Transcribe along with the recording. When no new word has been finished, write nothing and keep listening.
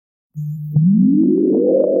This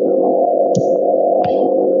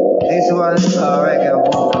one is reggae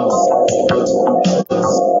voodoo.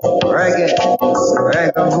 Reggae voodoo.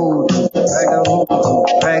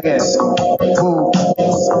 Reggae voodoo.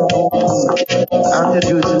 I'm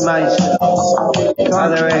introducing myself.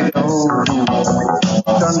 Another reggae voodoo.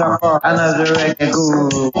 Turn the park, another reggae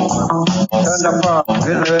guru. Turn the park, with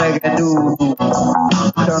the reggae doo.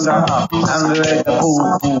 Turn the park, I'm the reggae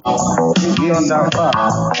voodoo. Turn the park.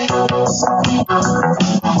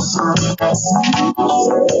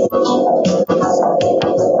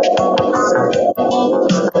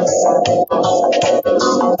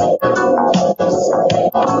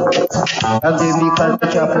 I did me cut the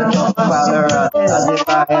chopper, father, I did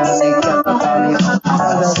buy and they kept the family.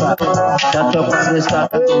 Shut up and they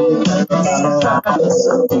start to do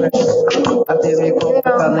I did me cook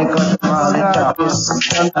and they cut the family choppers.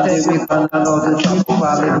 I did me cut the load of chopper,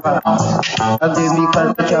 family back. I did me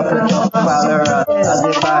cut the chopper, father, I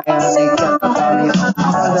did buy and they kept the family.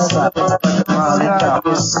 Shut up and family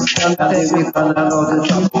choppers. I did me cut the load of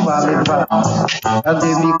chopper, family back. I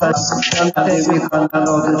did me cut the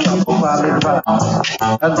load of chopper, family back.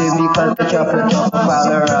 I did me cut the chopper,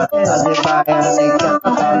 father, I did buy and they kept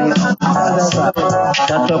the family.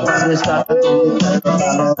 Shut up and they start to do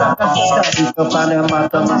Pick up on the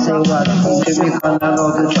matter and say what? Did me cut the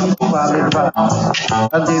load of chopper, family back.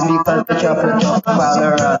 I did me cut the chopper,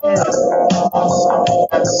 father,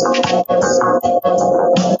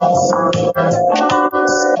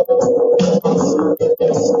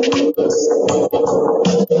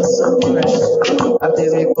 I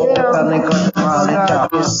did me cook and they cut the family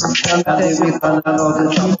choppers. I did me cut the load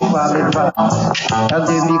of chopper, family back. I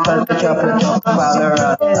did me cut the chopper, father,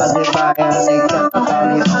 I did buy and they kept the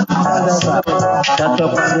family. Shut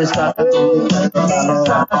up and they start to do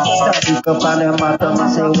Pick up on the matter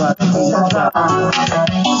and say what?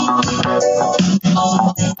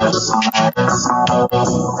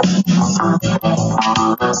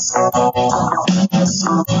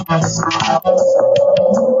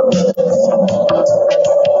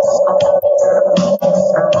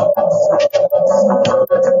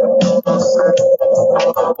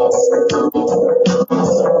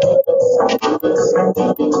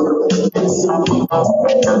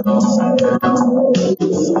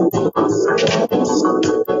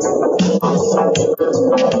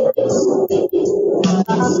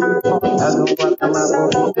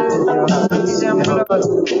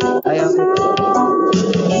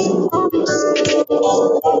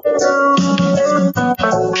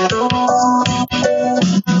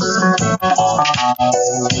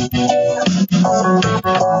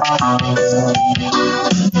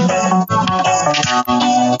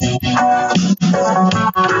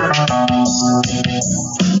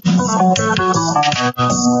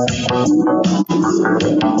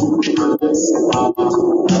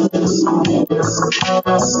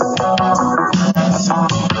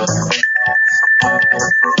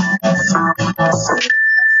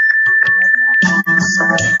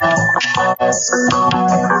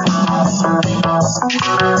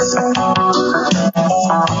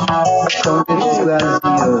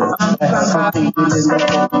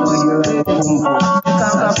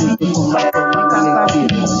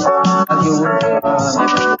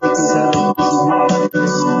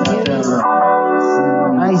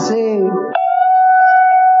 I say,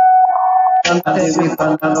 I did me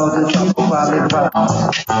cut the load of chopper, family back.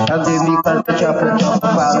 I did me cut the chopper,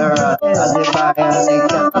 father, I did buy and they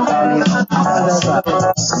kept the family.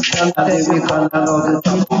 I did me cut the load of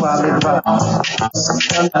chopper, family back.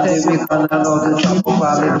 I did me cut the load of chopper,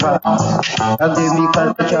 family back. I did me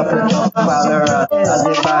cut the chopper, father, I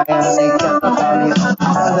did buy and they kept the family.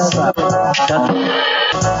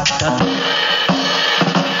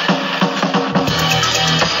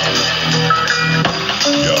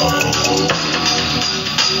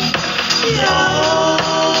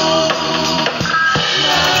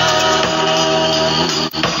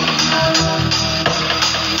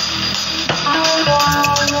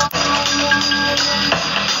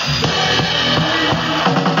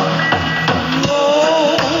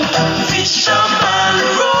 Fisherman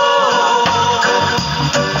roll,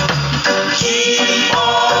 keep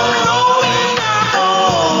on rolling.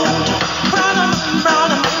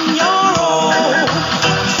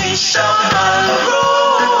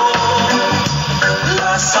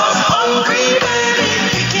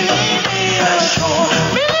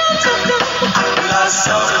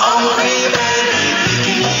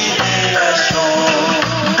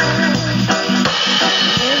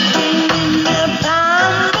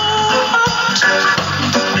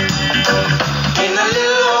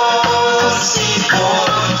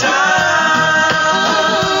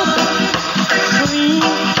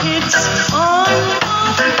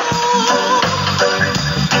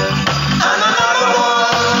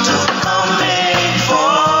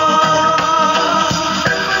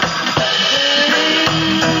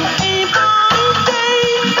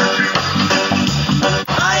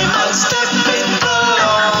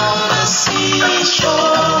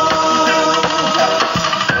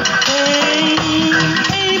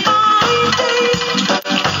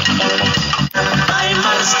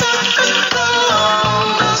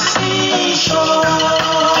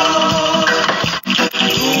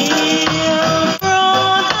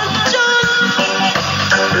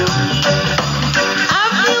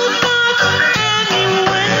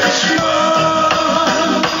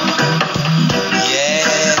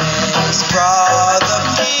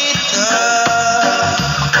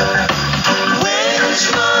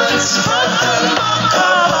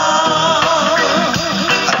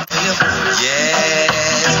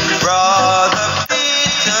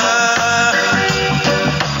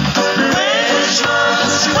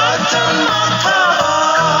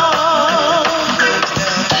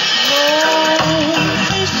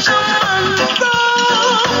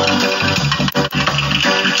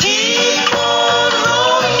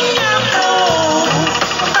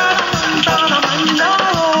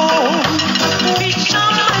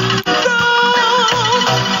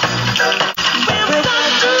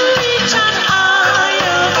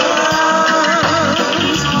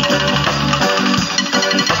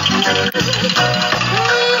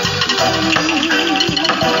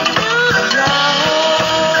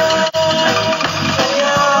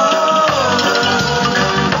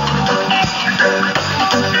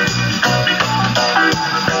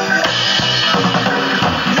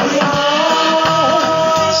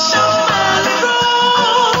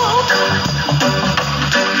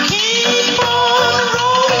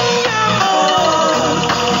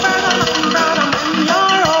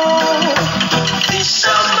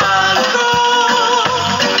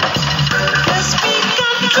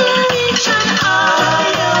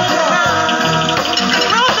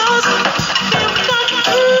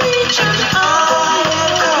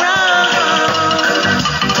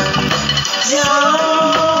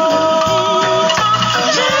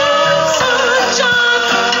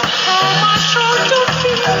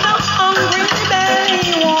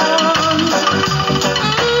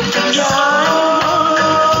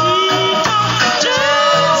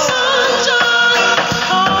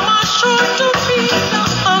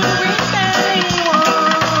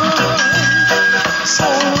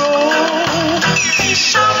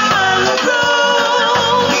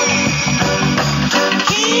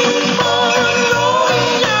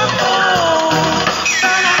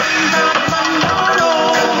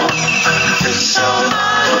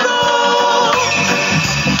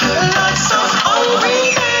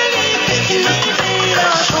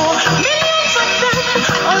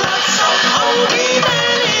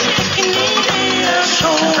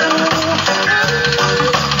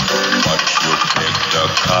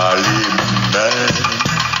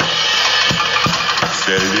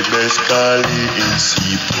 best Kali in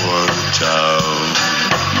Seaport Town.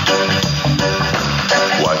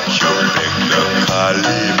 Watch you beg the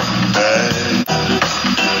Kali band.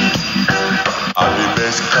 I'm the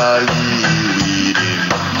best Kali weed in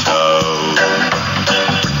town.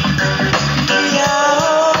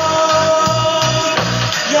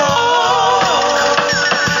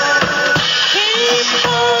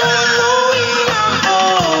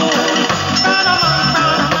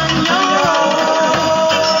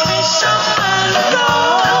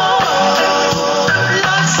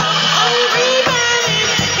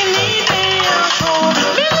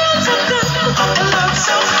 Millions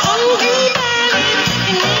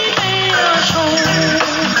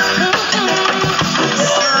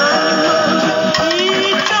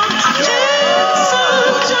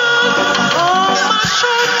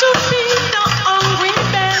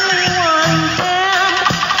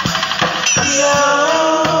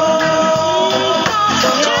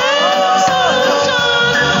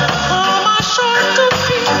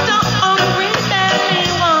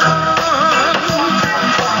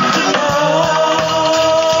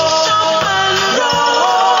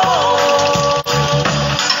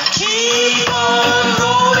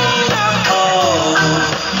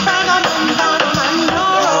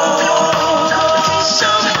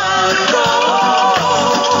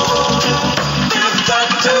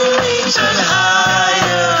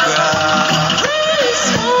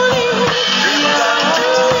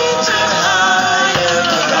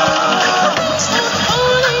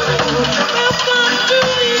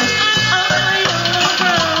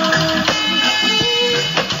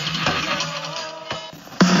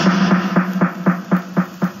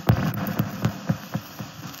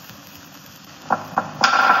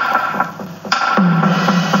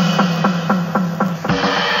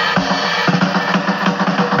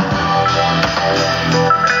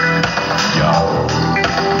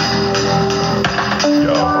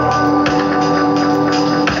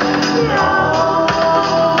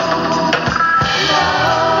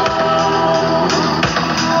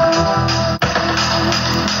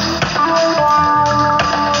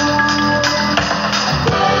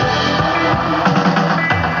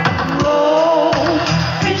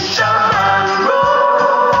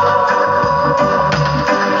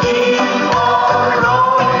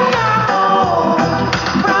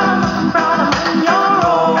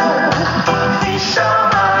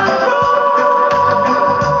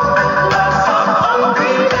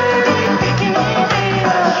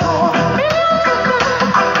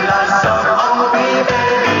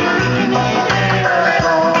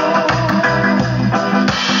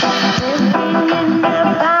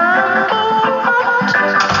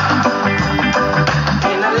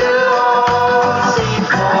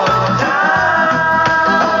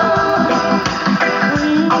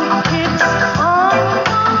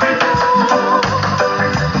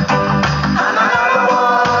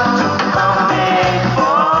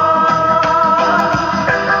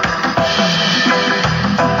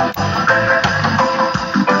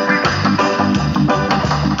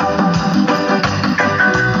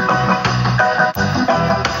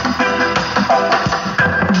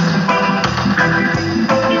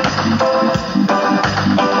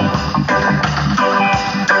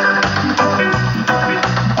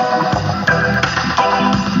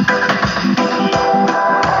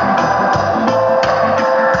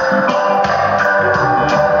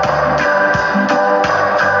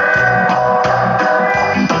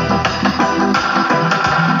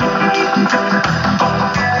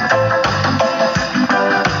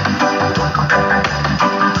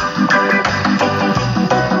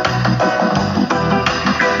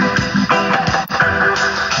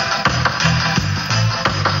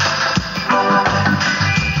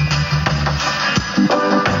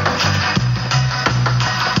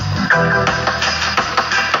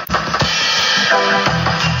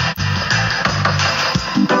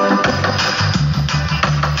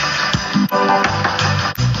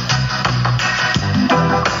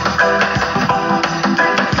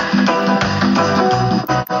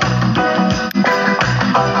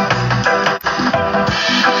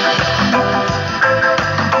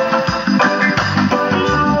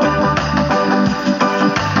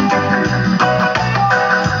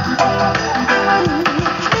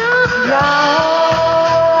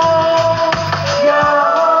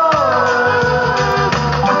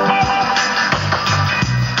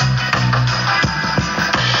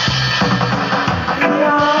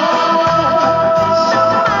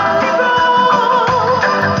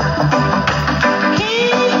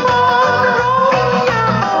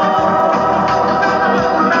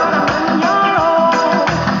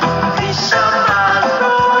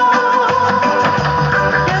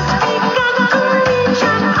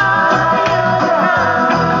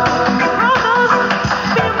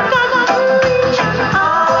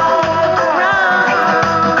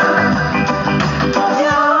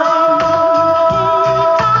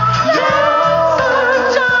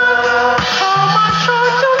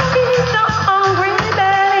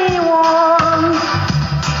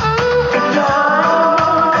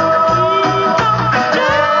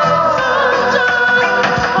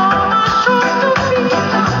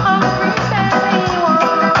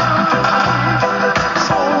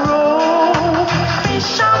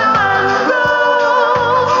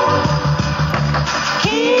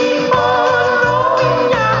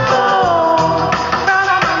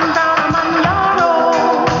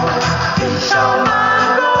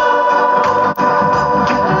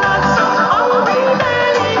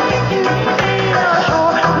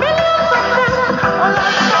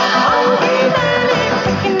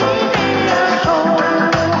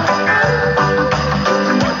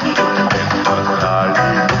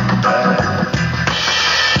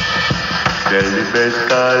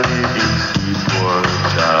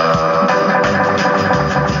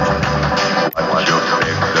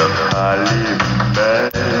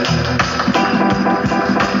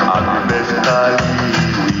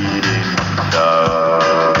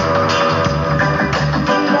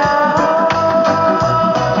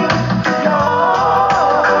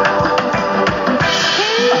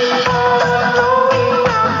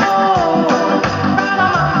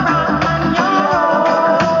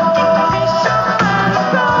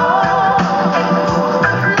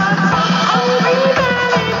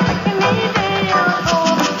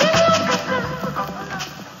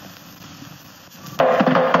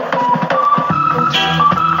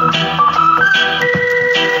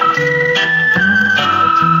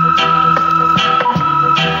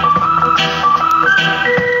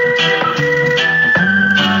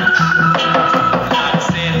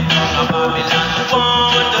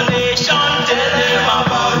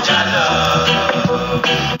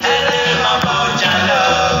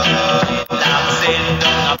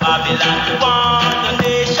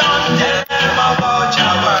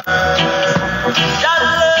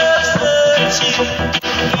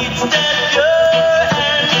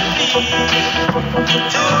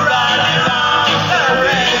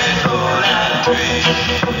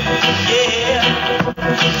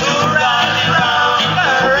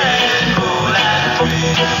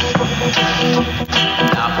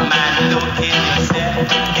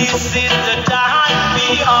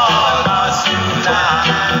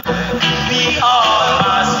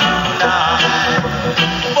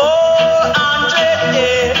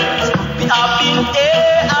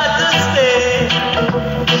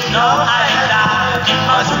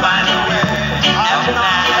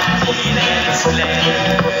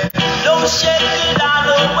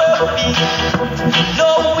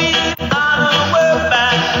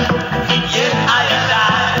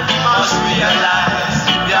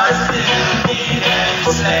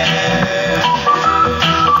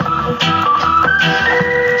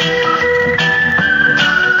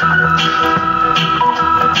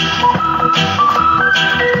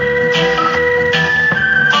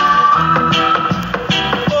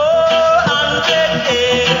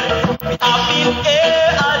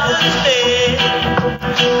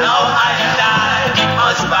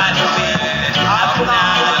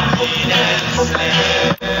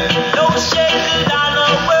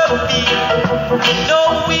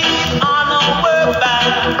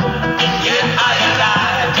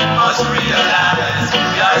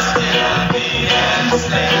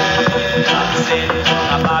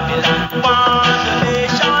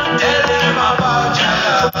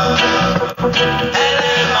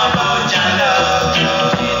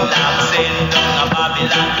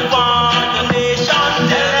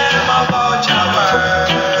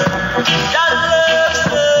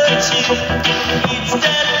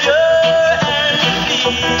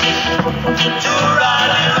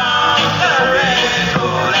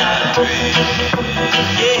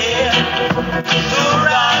to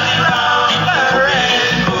rally round the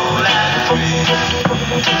rainbow and tree.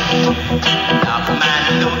 Now come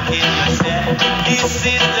and look at yourself. This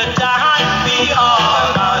is the time we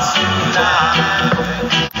all must unite.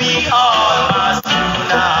 We all must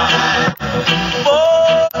unite.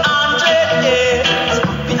 400 years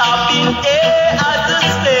we have been here as a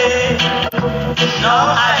slave. Now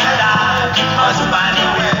I and I must find a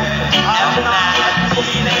way of not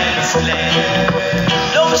being enslaved.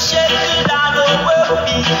 No shackles on our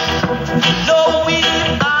feet, no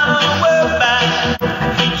whip on our back.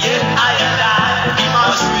 Yet I and I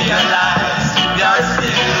must realize we are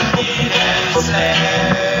still being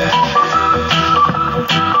enslaved.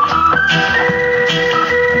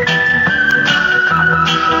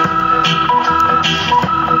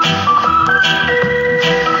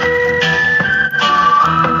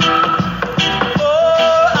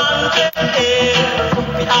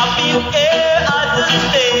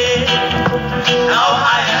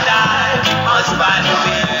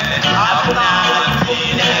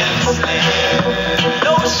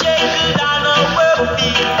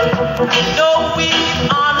 No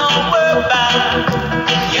weep on our back.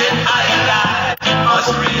 Yet I and I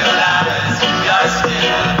must realize we are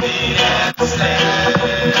still being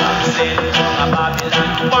enslaved. I'm saying from Babylon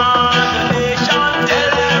to one nation.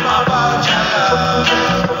 Tell them about your love.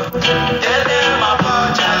 Tell them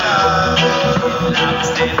about your love. I'm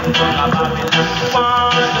saying from Babylon to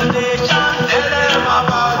one nation. Tell them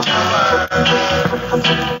about your word.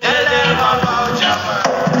 Tell them about your word.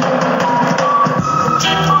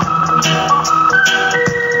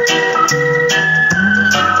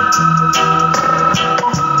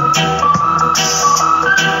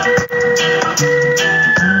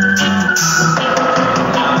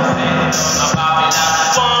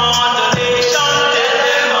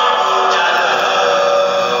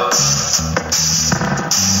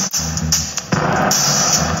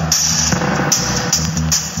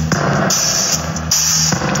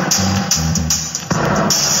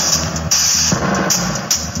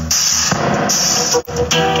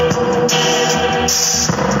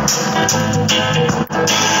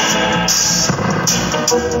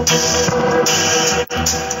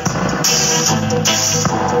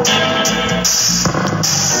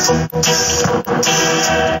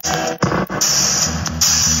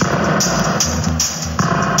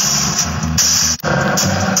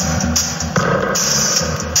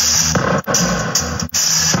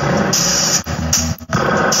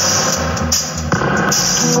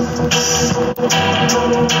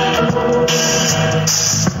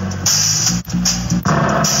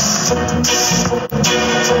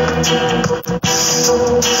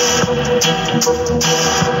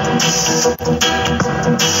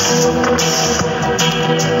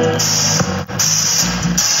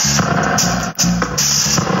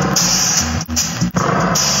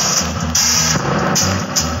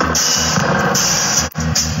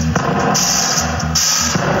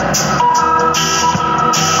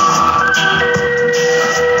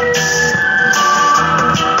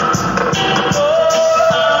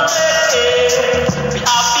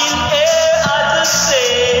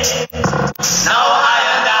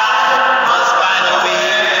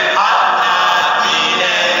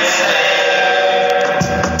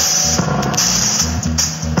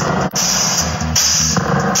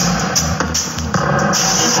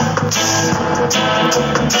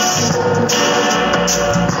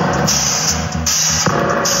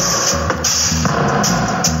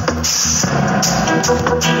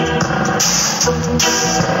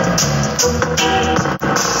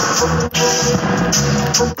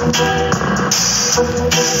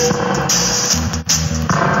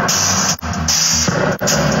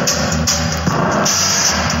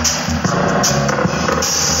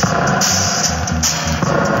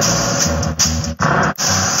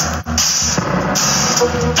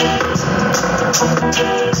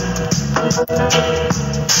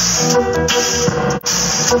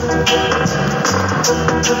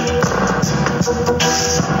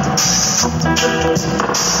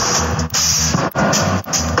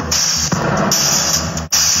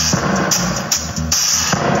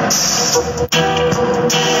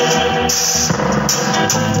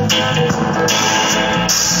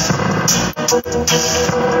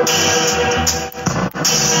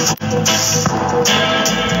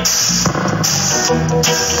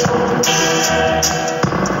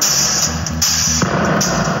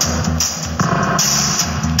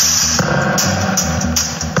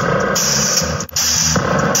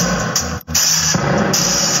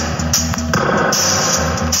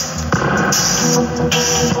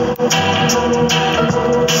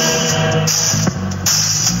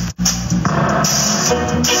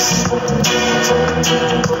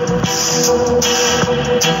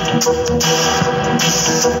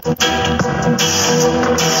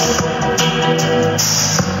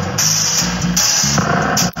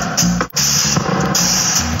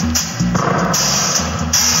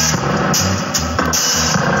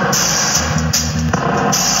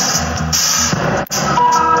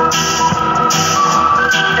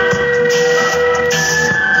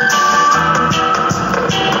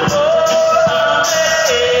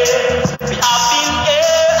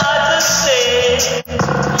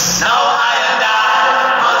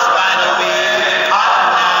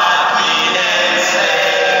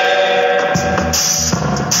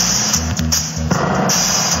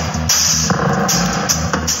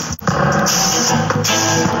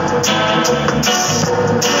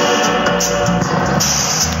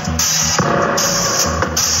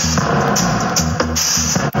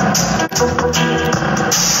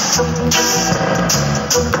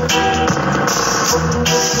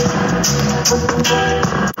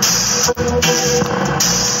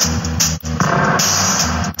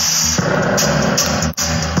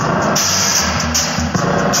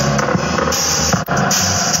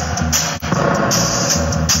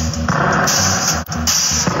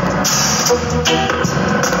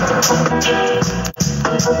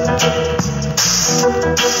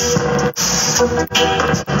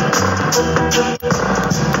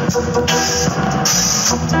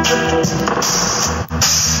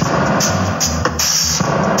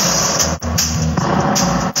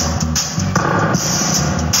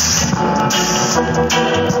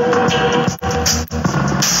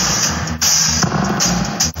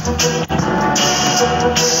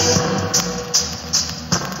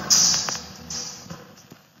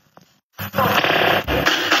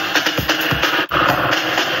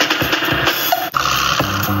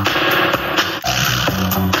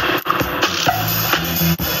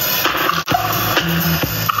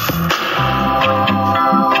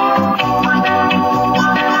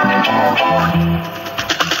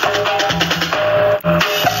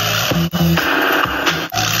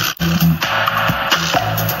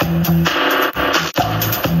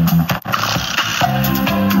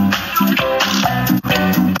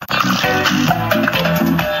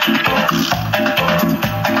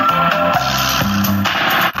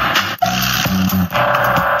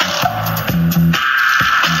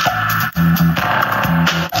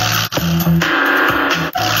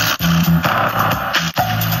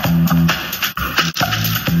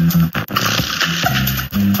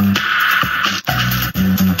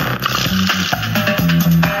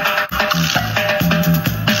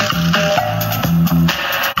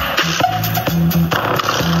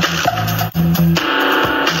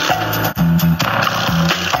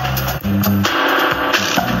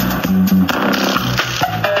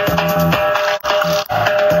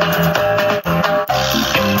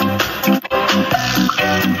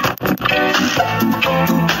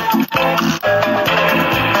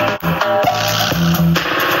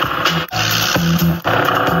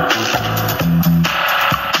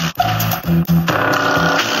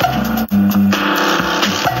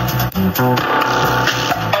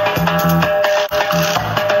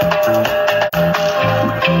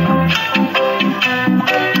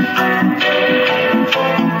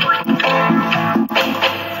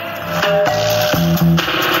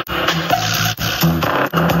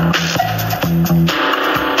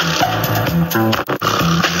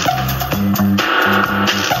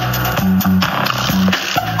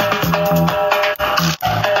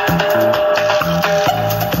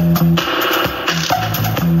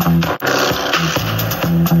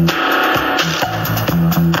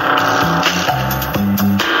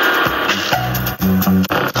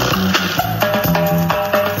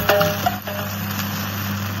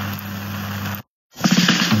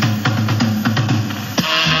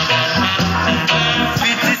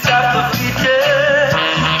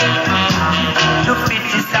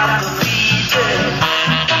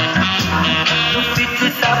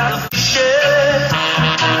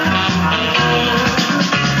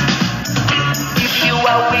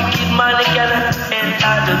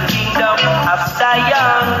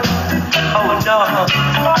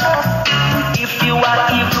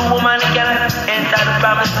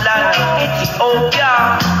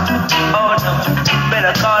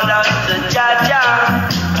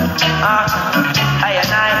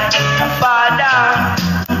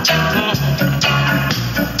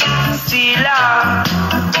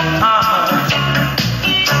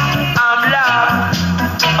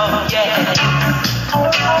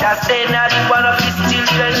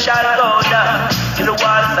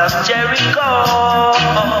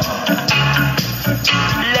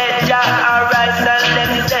 Let Jah arise and let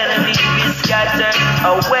his enemies be scattered.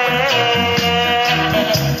 away.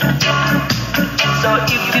 So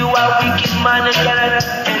if you are wicked man, you cannot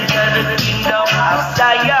enter the kingdom of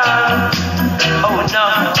Zion. Oh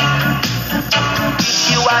no.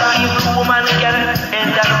 If you are evil woman, you cannot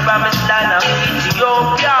enter the promised land of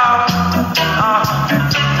Ethiopia.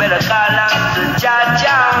 Better call on to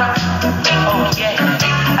Jaja. Oh yeah,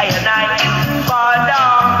 I and I, Father.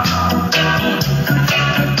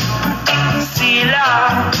 Sila.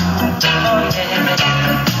 Oh yeah,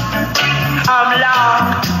 I'm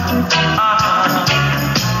loud.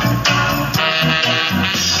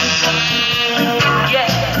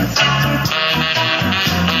 Yes.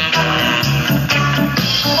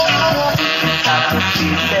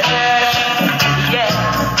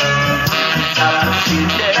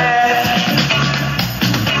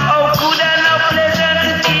 Oh, good and no pleasant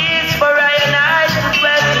it is for I and I to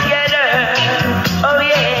dwell together. Oh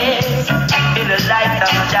yes, in the light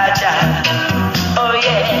of Jaja. Oh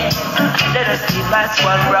yes, let us live as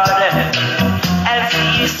one brother and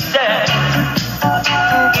sister.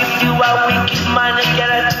 If you are wicked man, you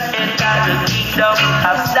cannot enter the kingdom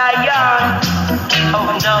of Zion.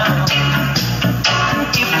 Oh no.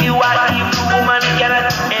 If you are evil woman, you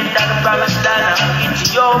cannot enter the promised land of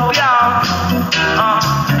Ethiopia.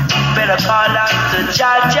 Better call on to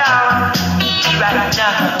Jaja right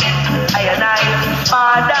now. I and I,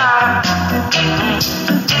 Father.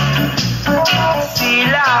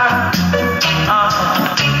 Sila.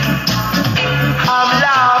 I'm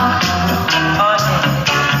love.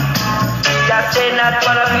 Just say not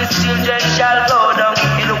one of his children shall go down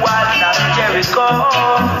in the walls of Jericho.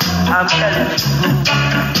 I'm telling you.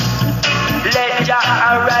 Let Jah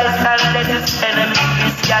arise and let his enemies be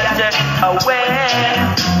scattered away.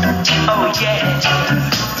 Oh yeah.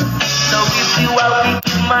 So if you are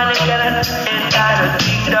wicked man, you cannot enter the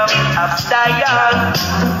kingdom of Zion.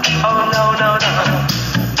 Oh no, no, no.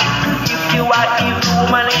 If you are evil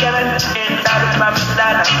woman, you cannot enter the promised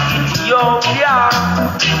land of Ethiopia.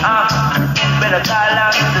 Better call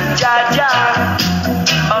on the Jaja.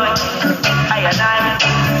 Oh yeah, I and I,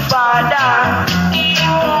 Father.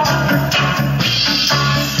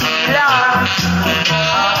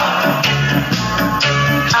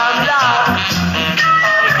 I'm loud.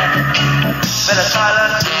 Better call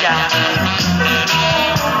on to Jah.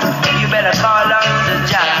 You better call on to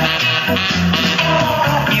Jah.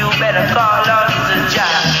 You better call on to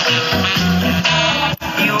Jah.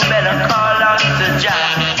 You better call on to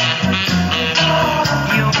Jah.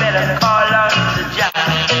 You better call on to Jah.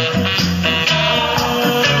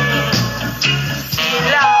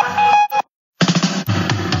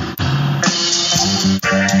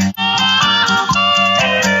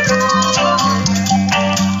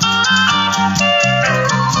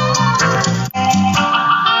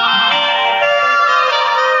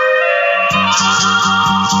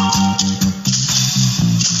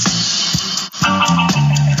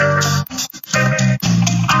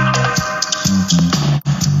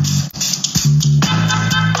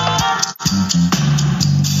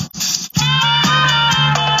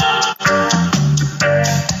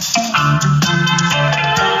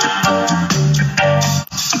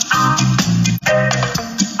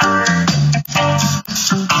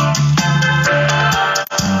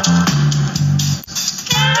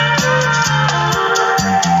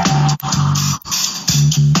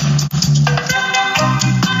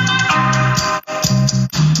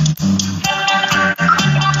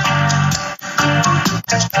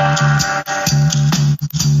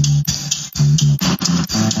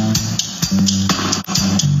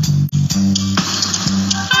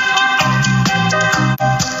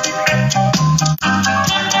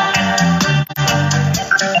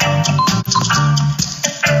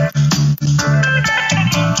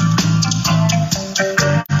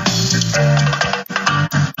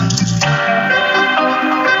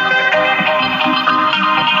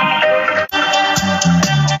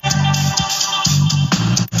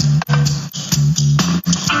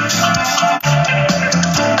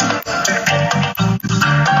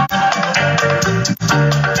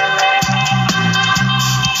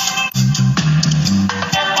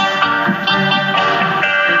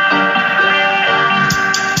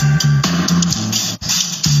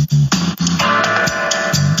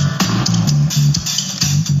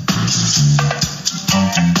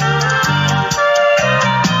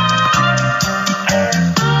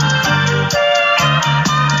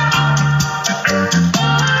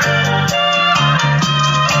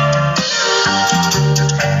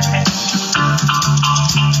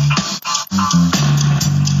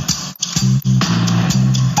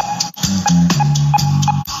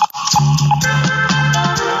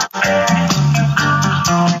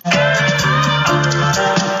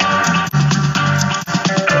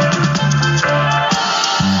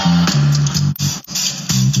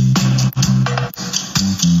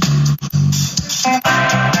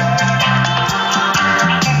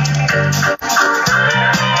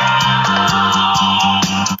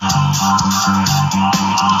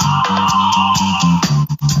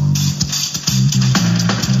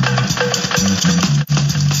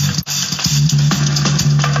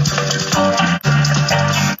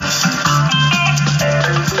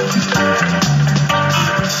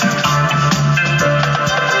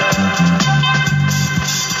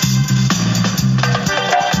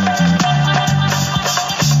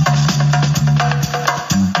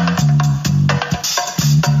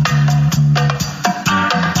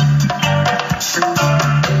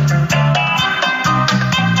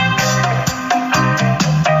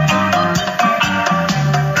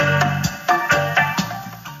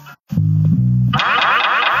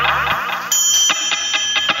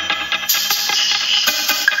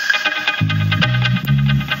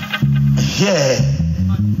 Yeah.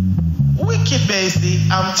 Wicked Majesty,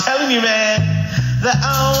 I'm telling you, man. The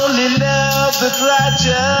only love that's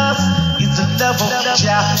righteous is the love of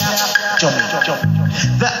Jah.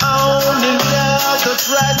 The only love that's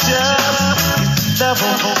righteous is the love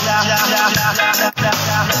of Jah.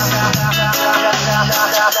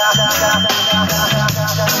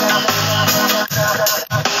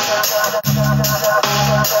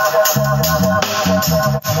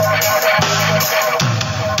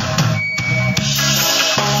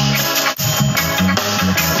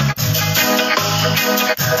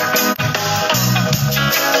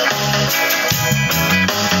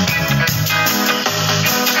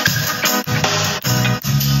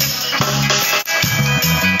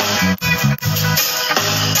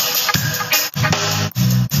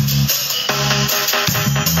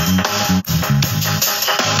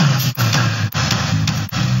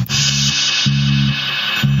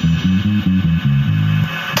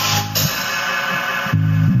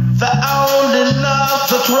 The only love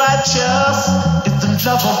that's righteous is the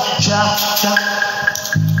love of Jah.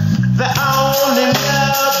 The only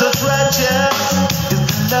love that's righteous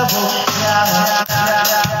is the love of Jah.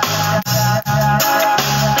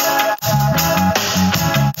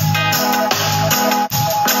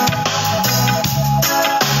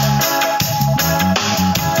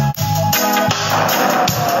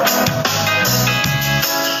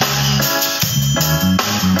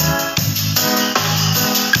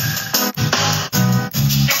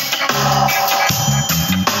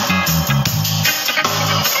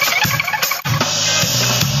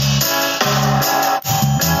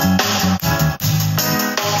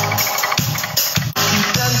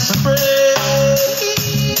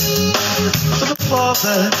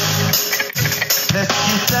 Father, let's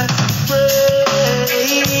give thanks and praise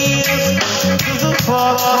to the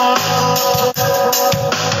Father.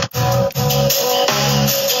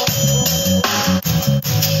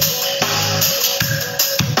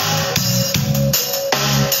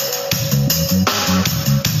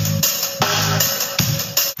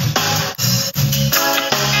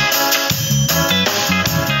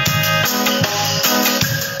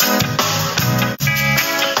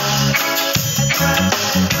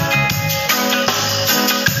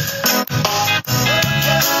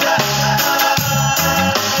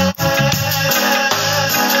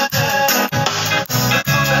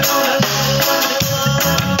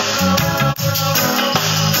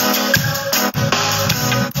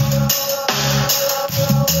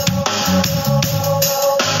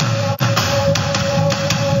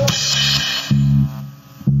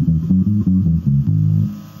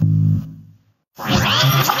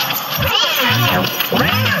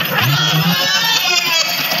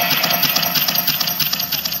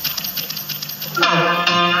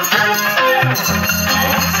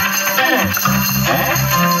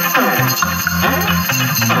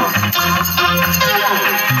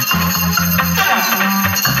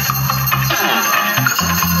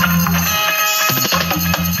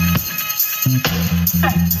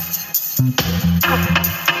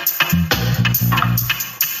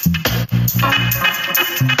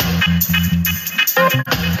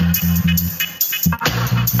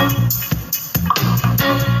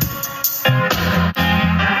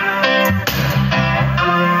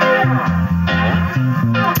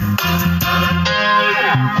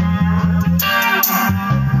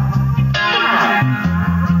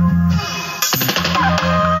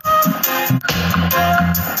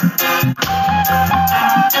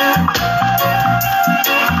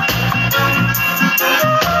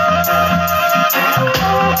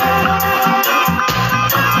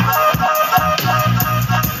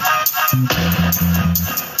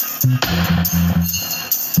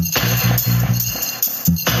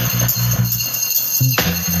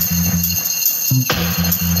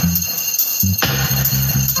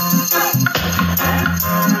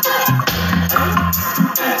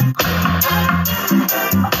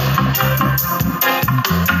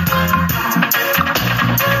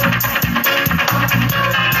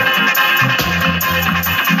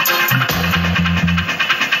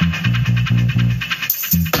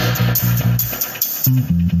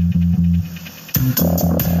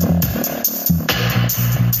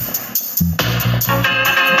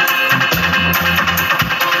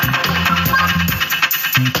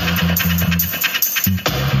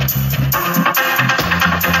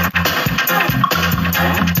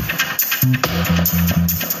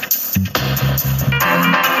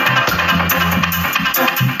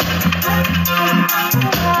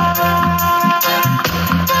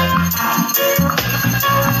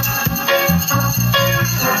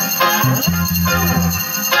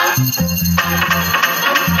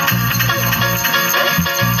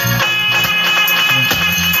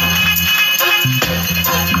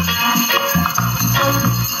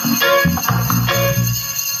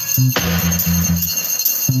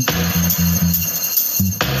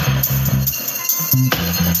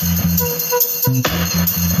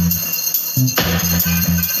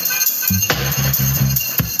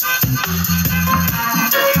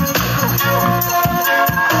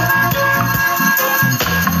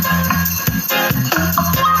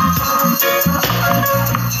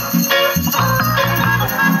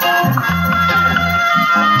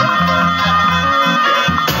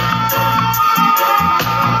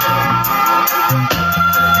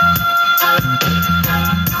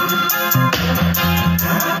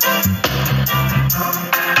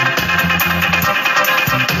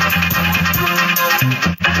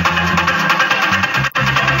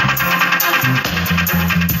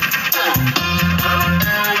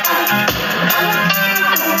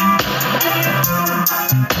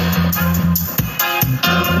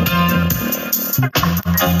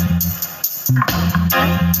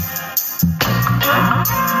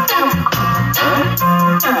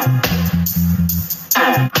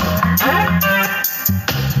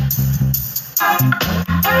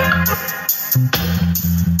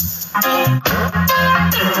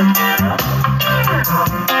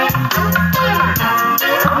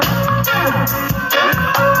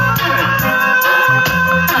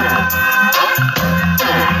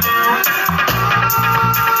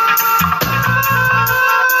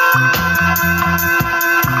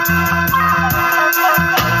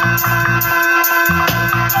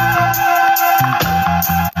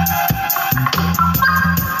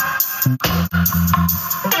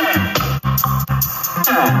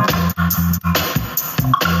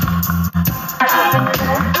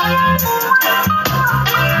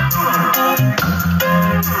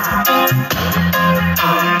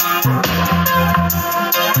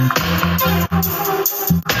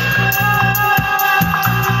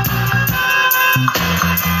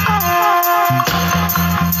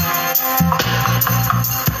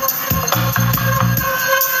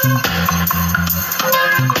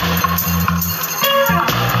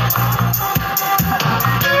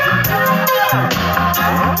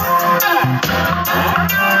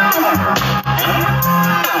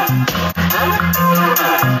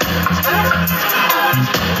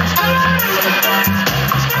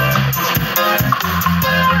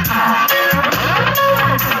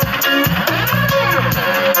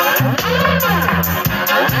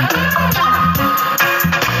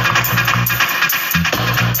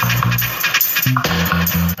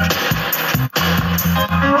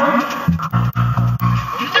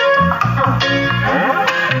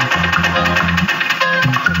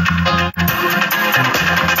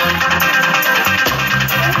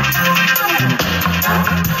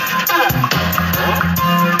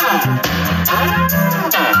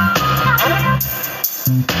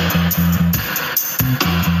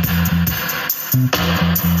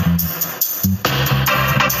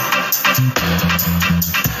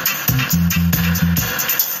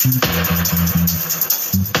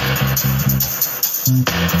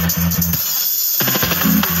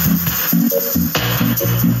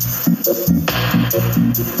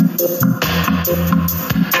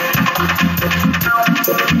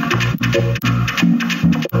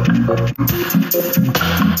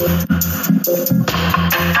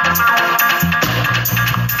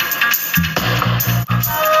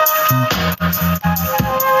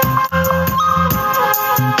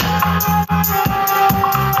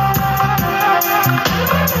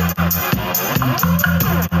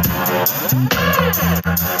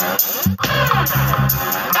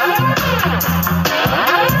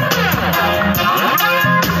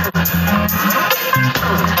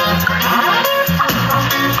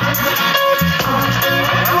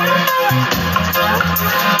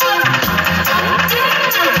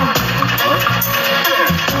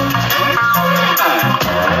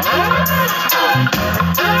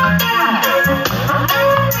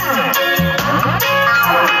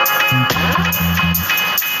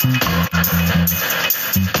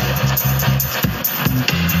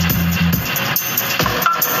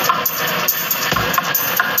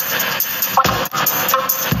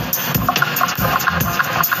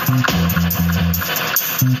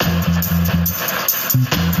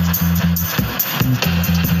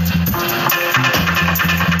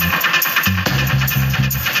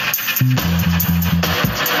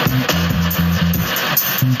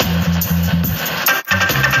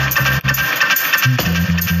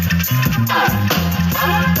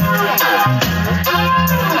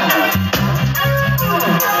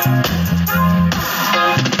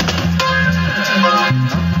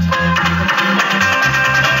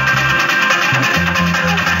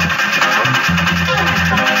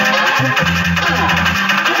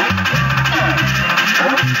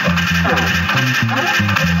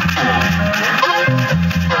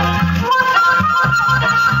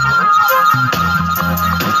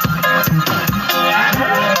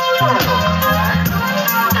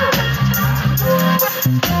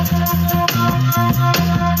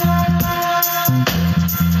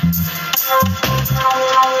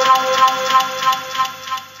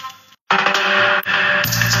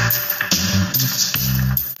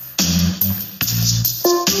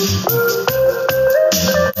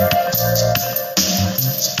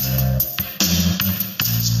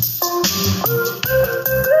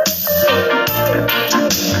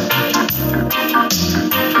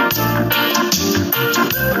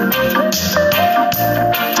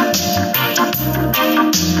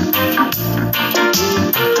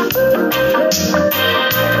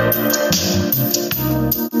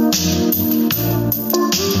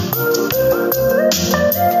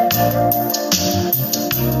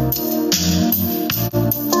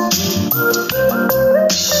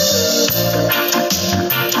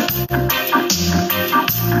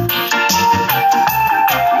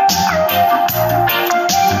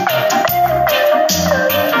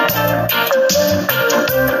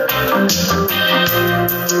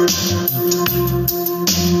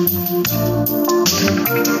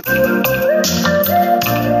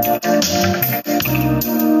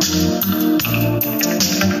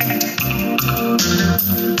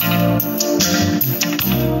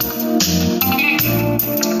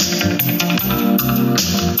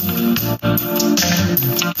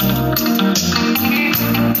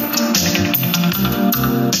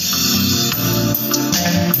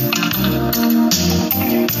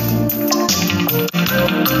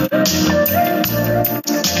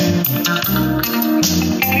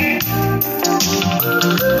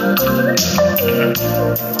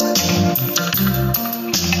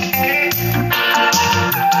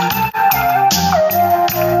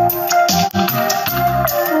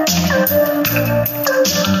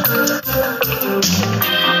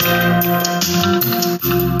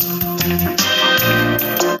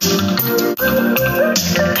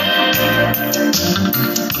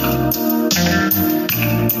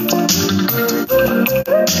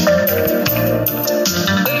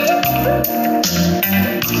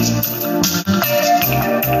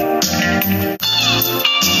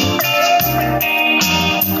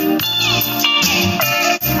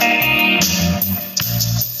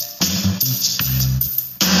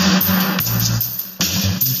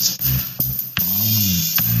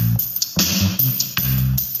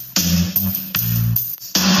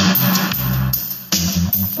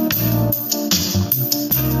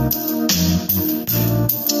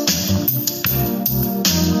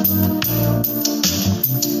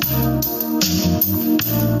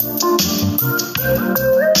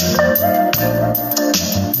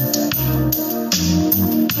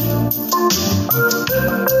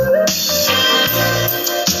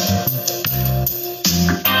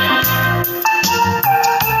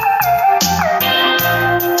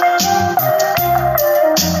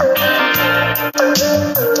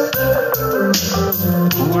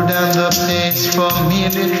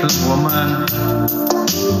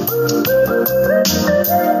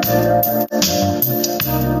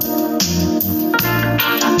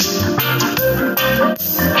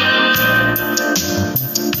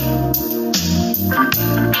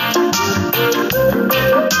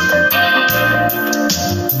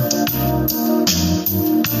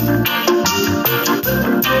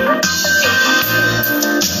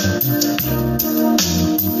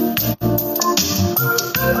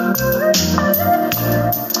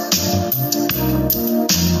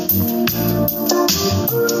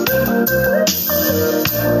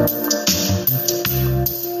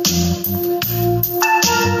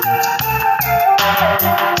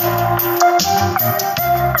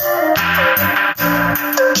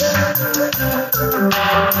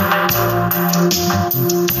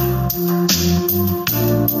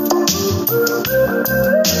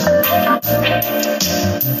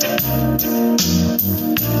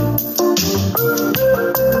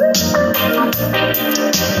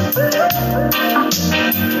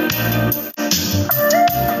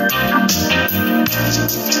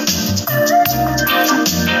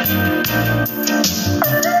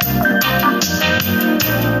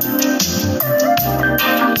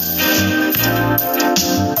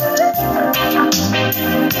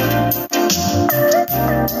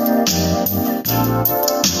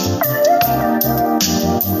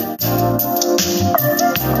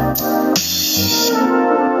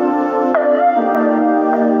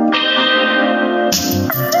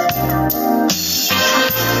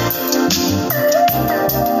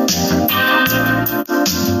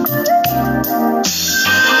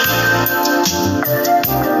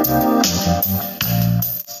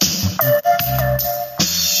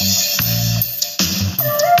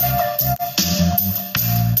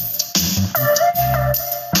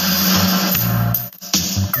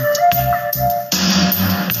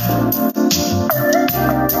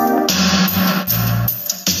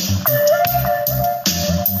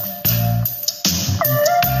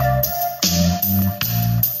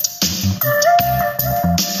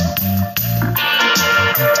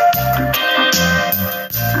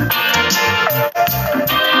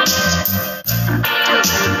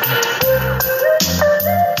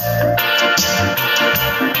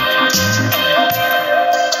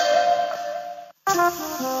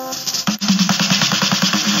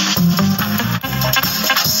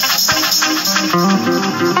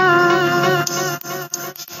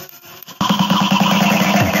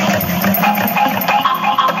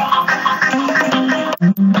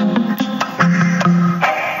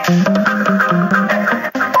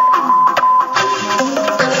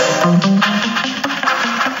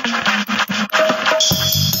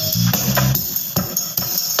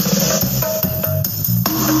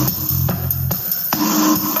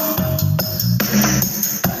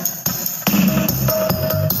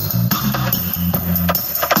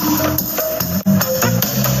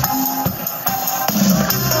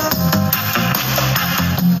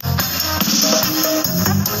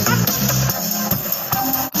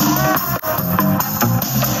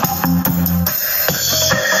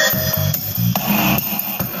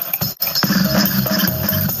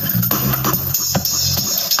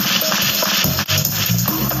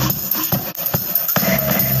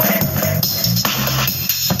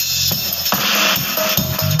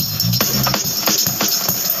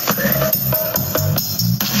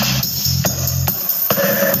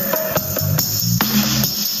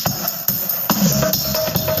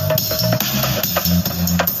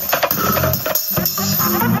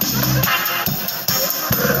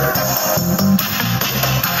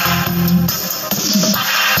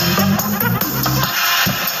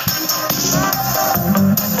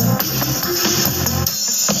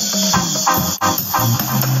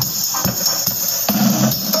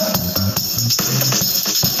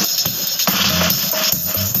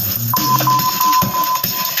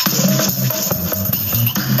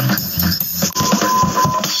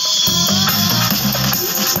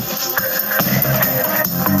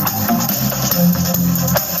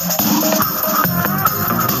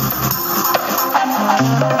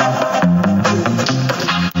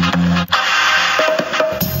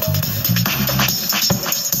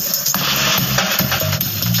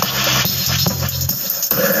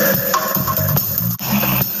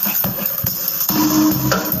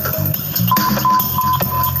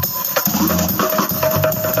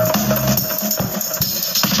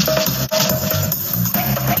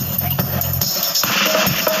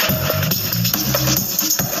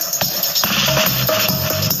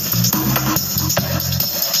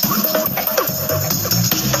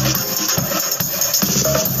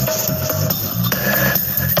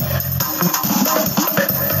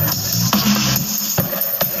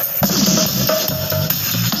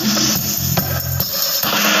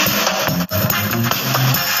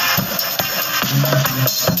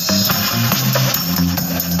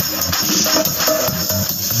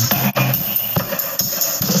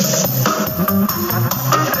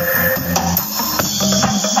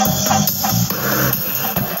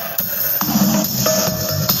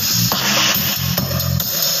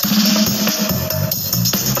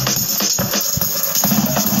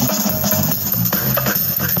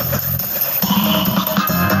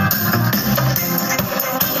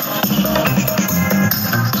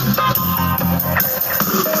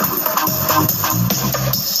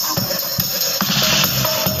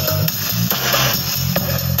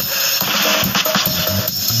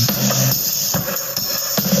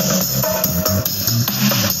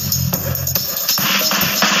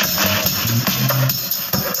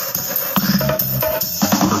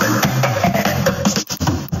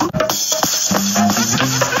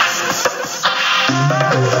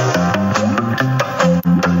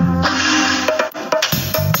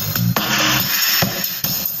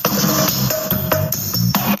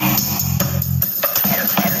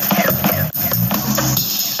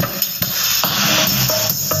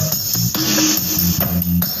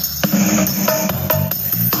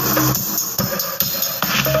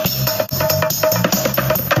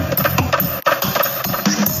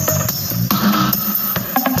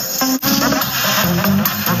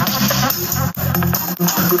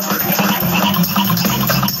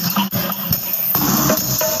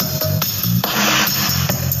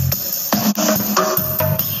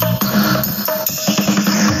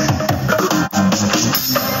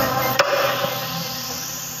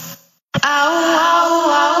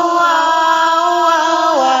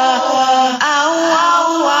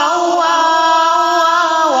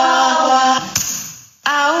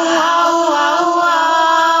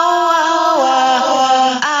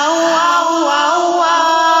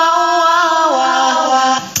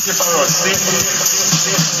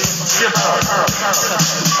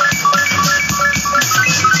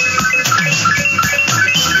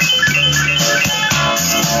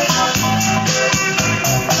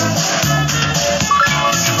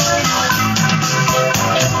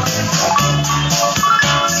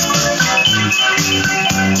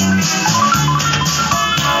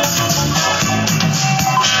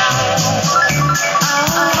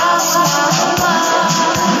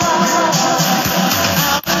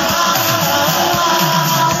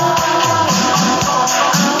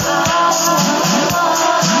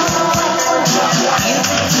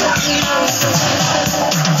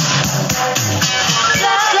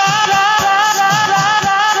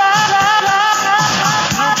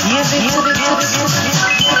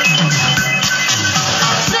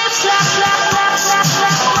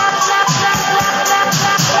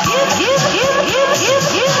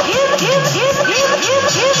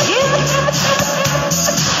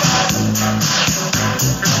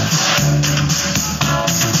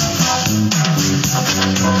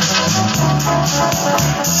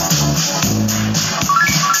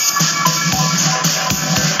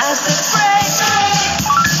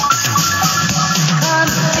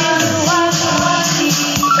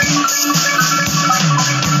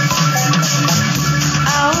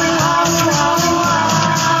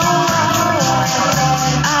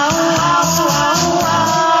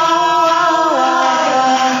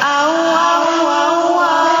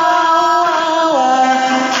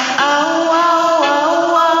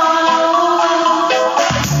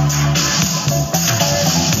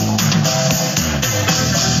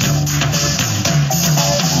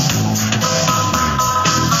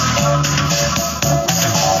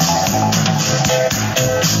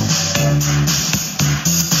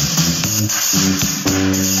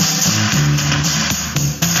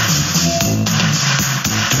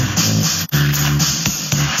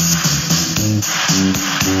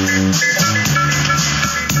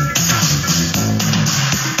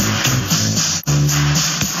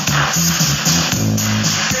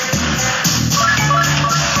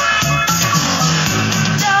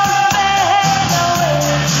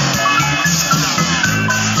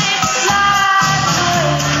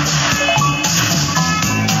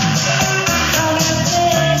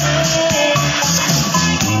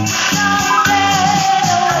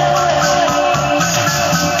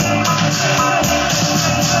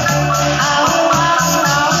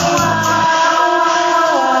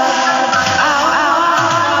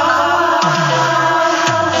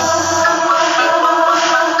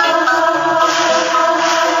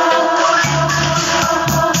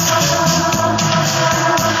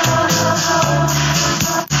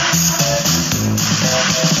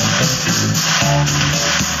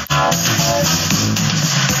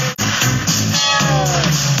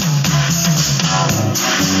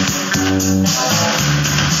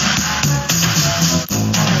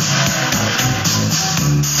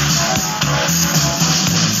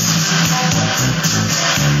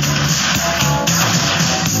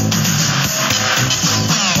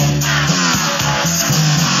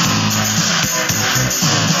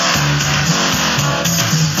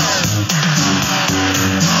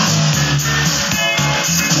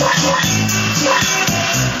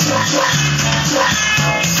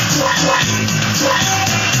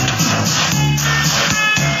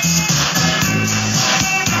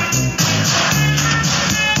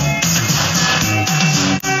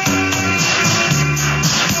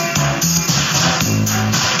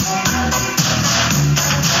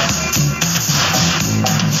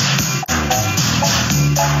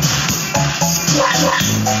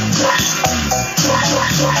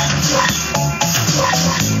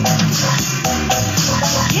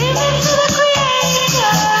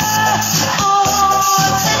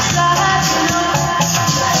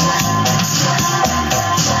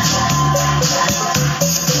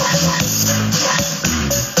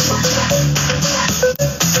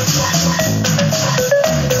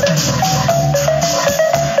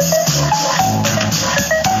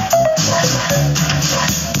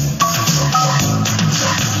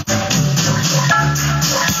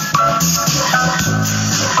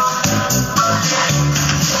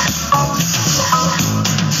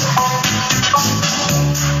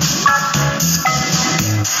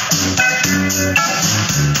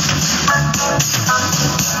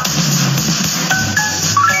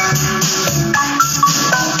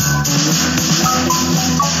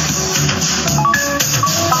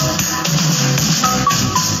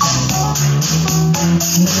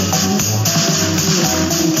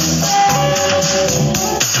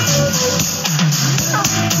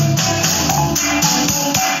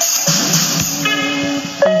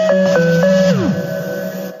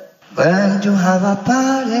 When you have a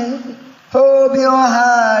party, hope your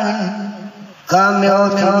heart, come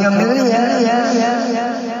out in your million,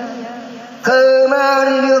 come out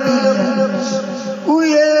in your billions. Ooh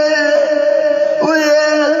yeah, ooh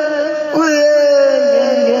yeah, ooh yeah,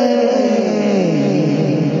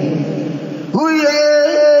 ooh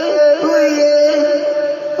yeah, ooh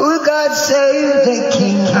yeah. Ooh, God save the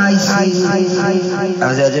King. I see.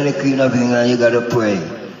 I said to the Queen of England, you gotta pray.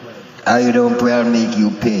 How you don't pray, I'll make you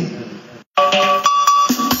pay.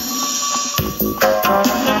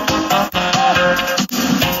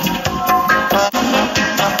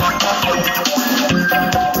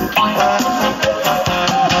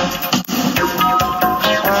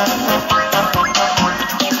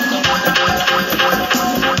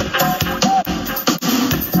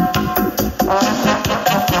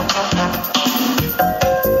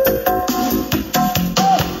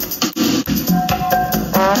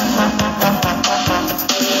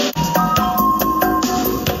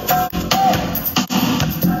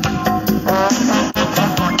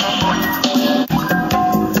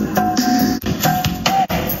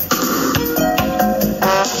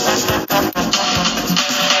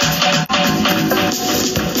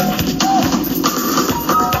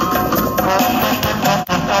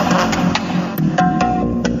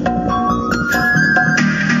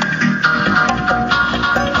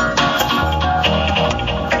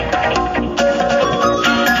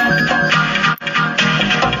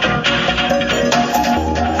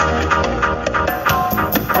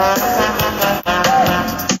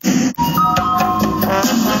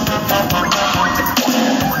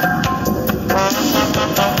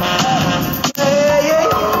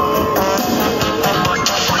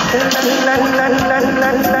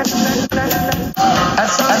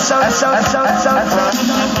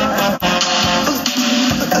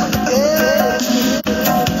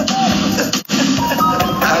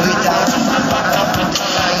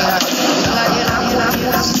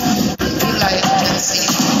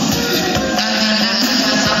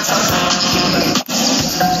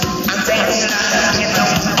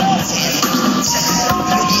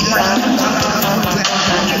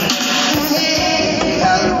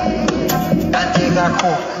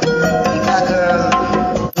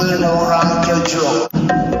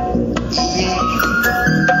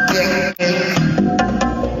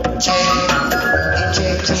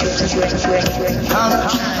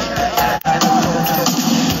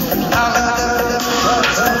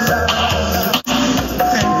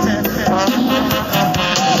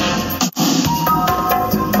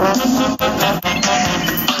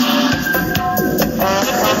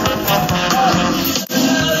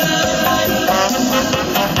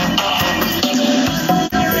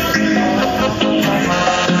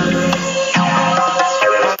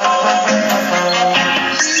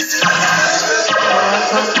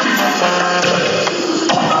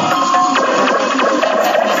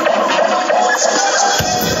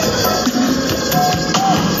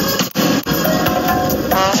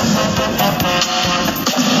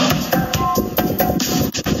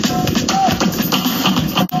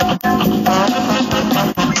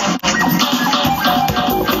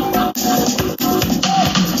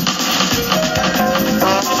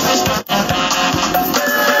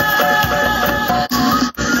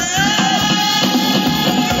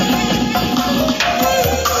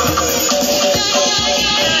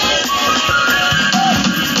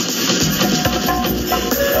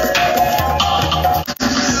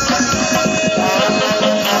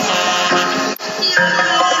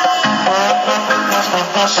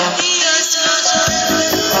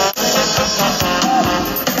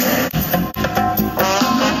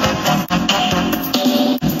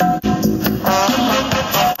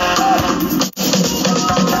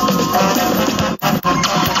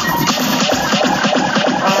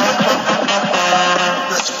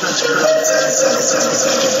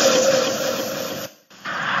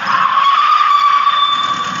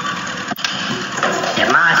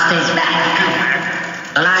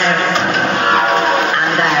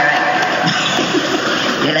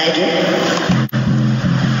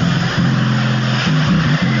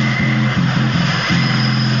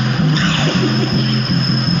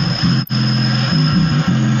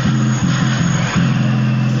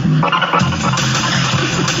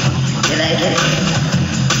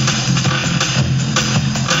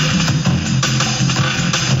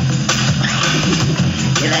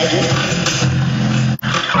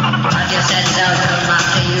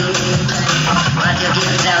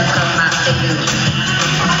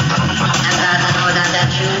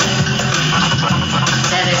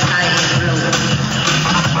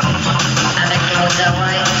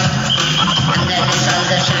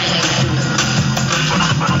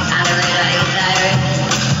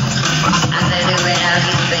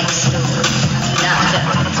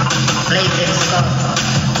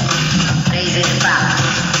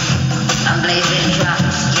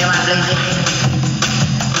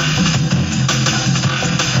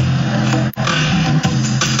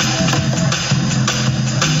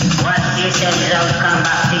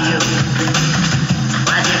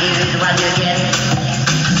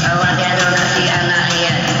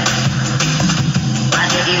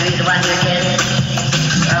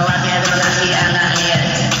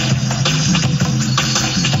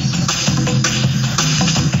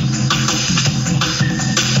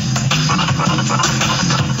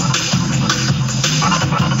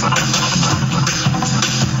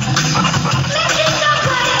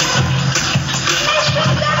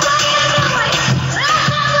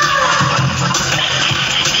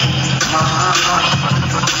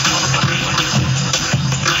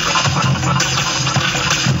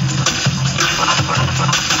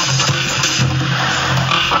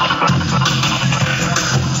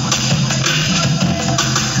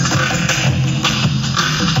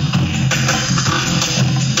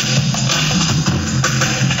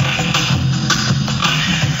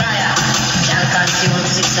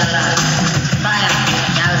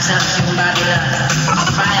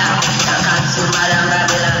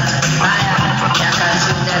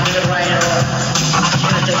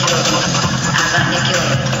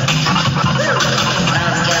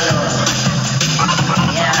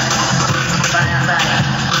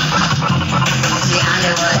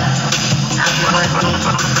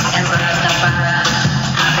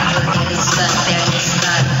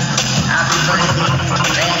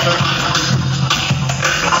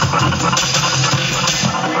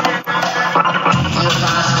 You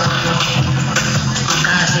pass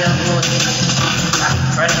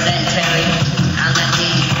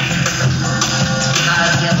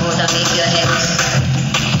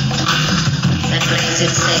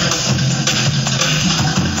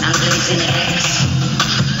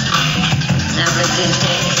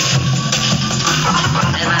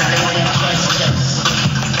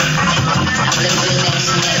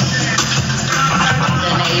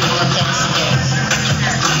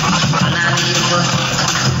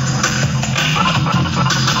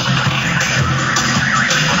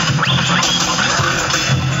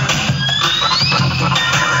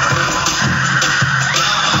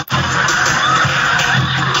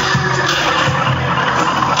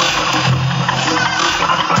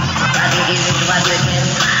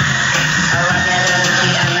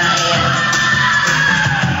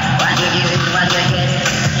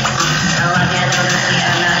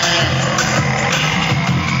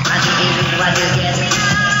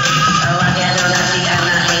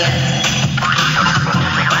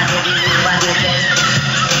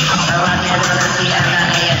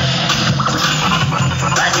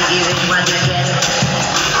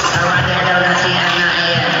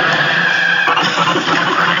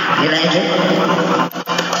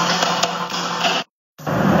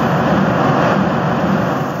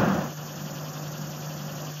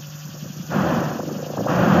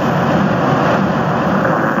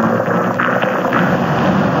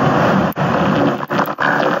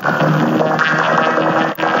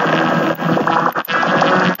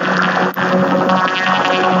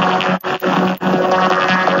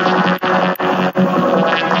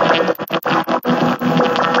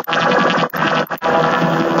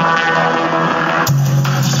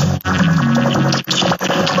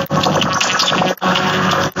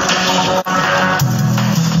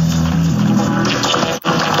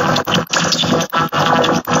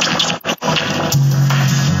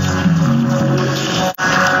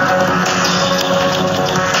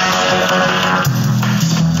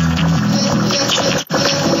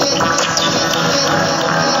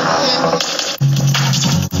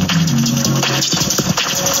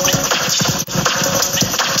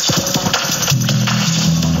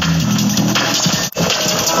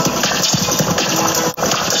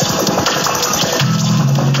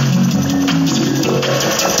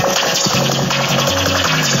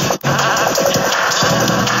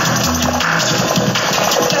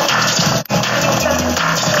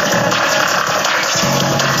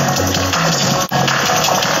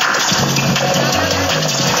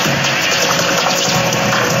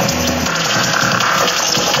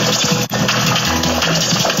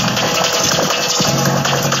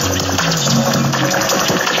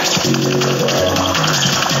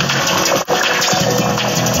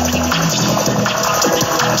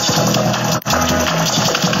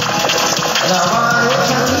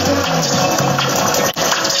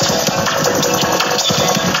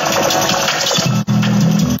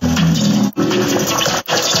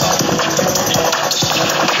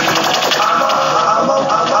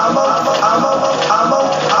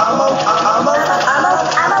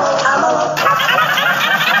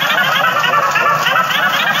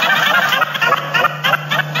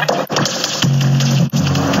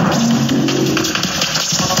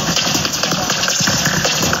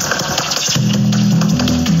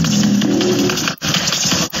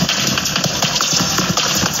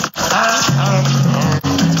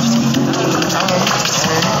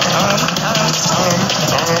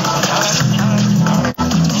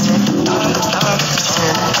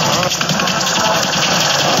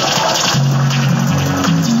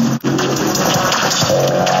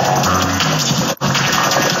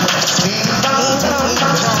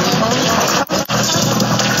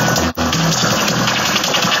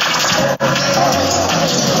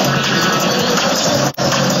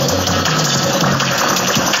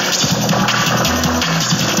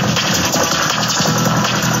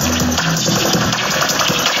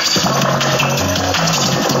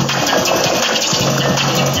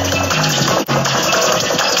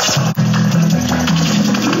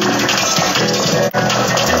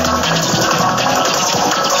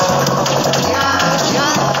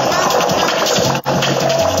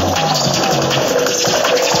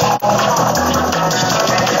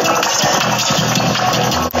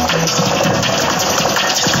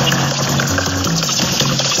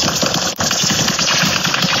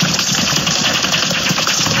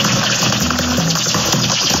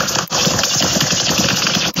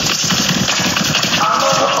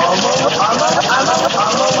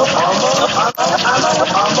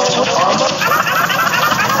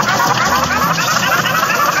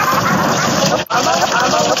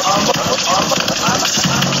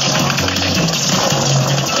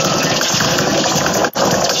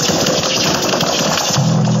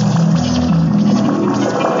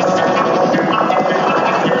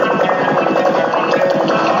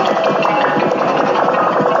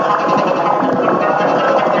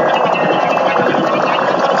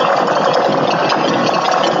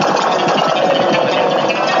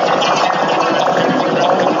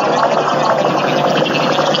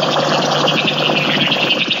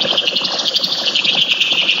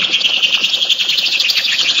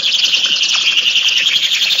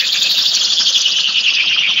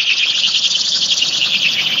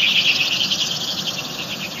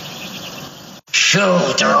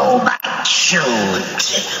Shoot, robot, shoot.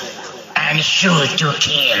 And shoot to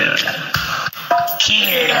kill.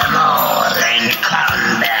 Kill them all and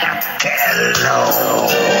come back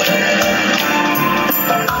alone.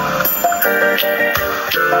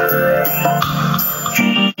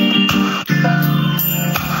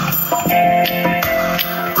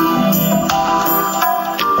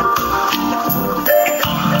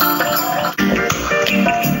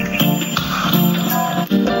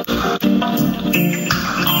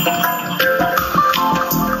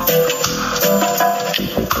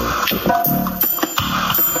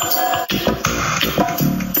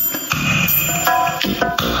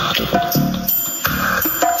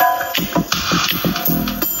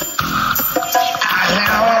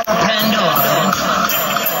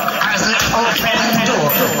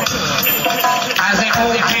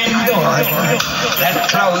 That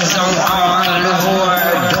close on all the door.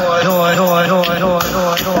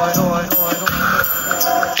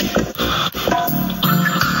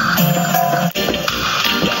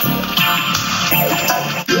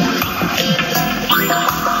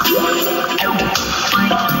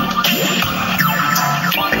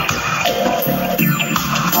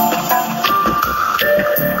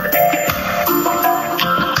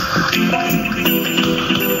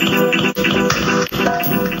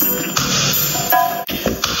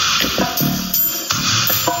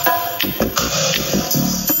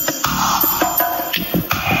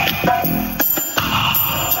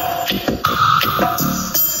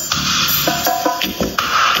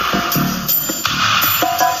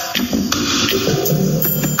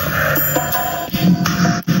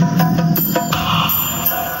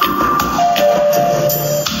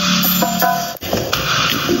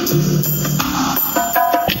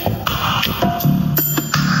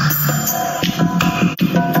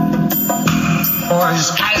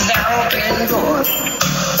 As the open door,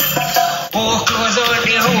 oh, close all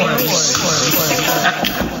the doors.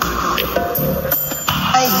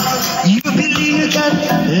 You believe you can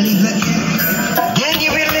live again, then you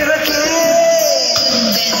will live again,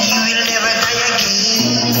 then you will never die again.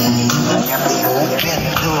 At the open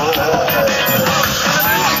door,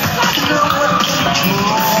 no one can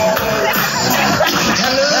close.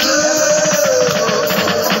 Hello.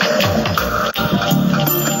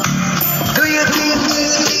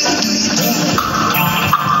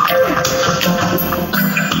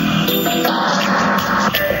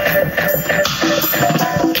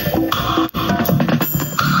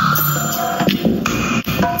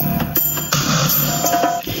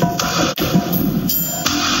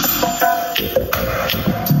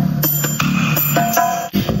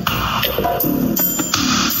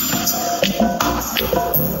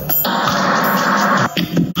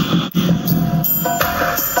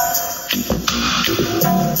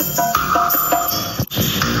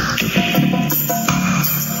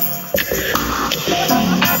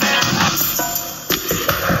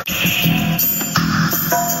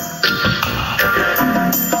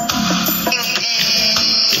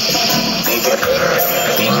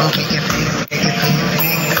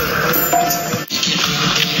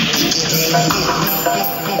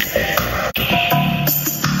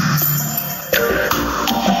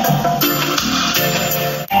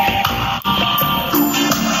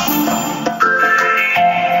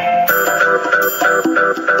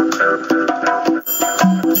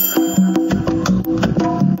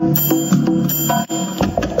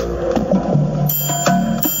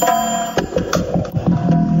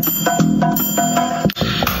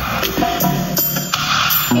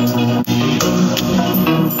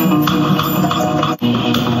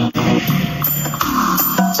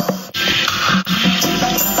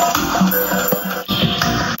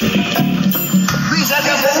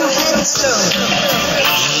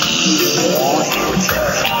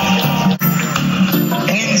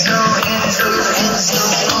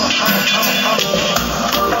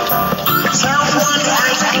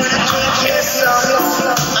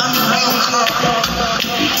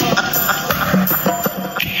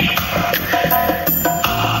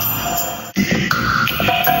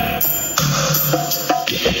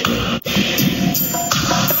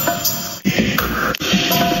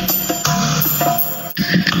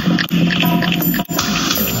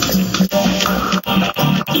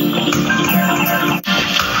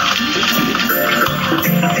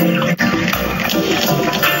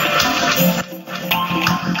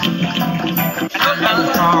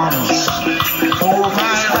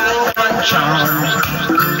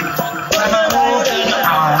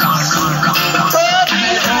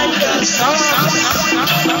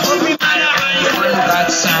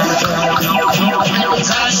 Sound.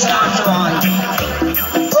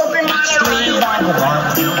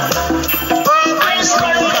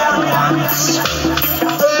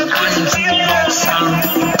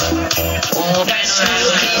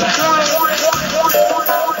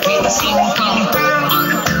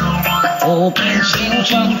 and ching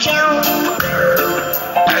chong chong,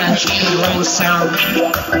 and ching long sound.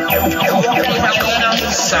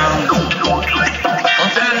 Sound.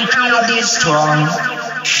 And feel this strong.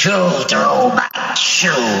 Shoot, robot,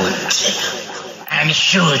 shoot. And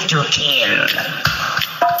shoot to kill.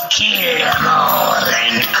 Kill them all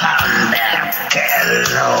and come back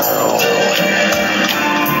alone.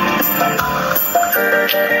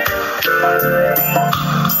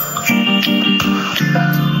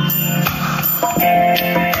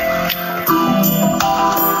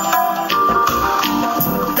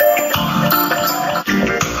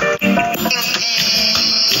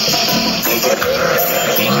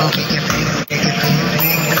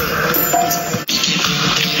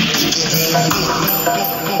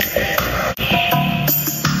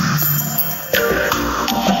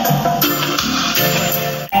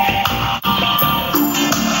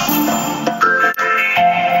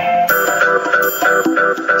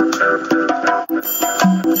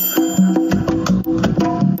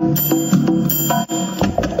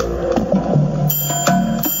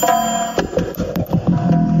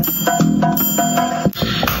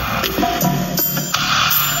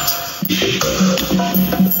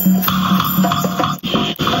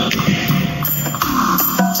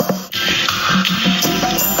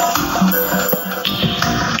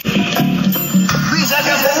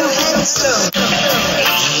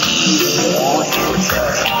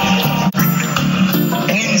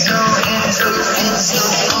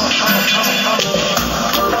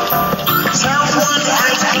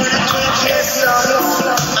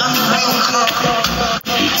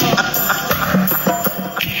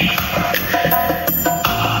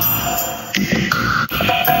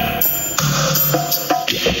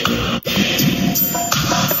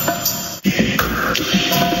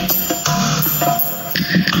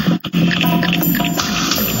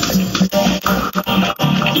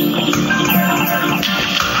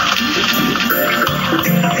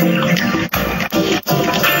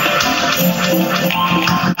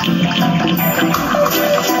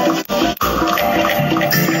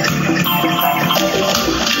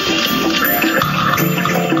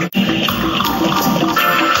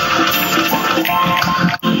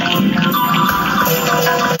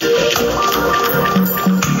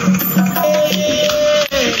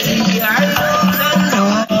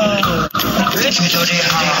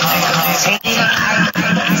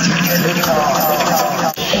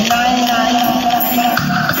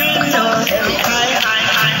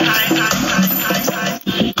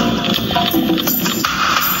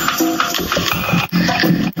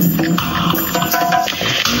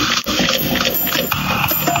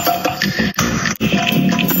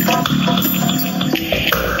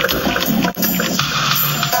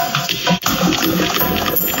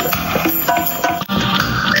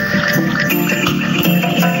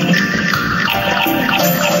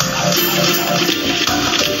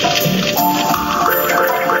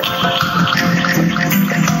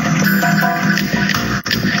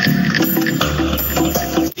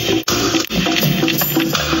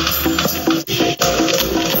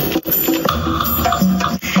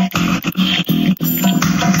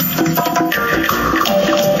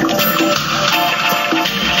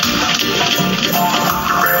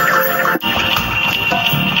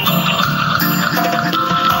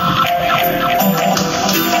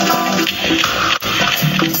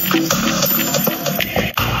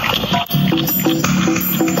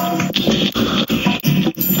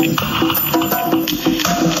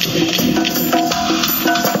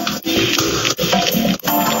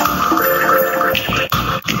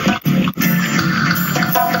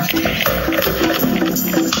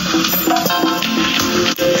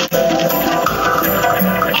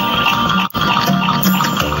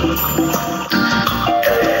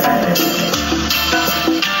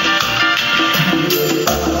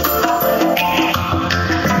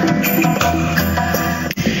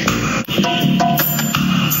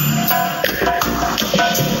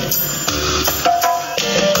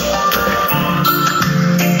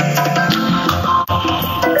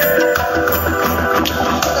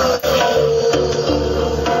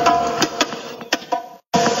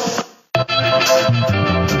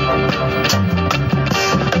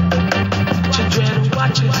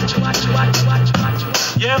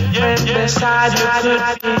 beside you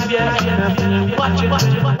could be your enemy. Watch it.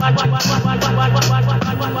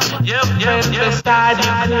 Yep, beside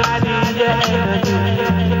you could be your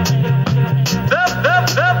enemy.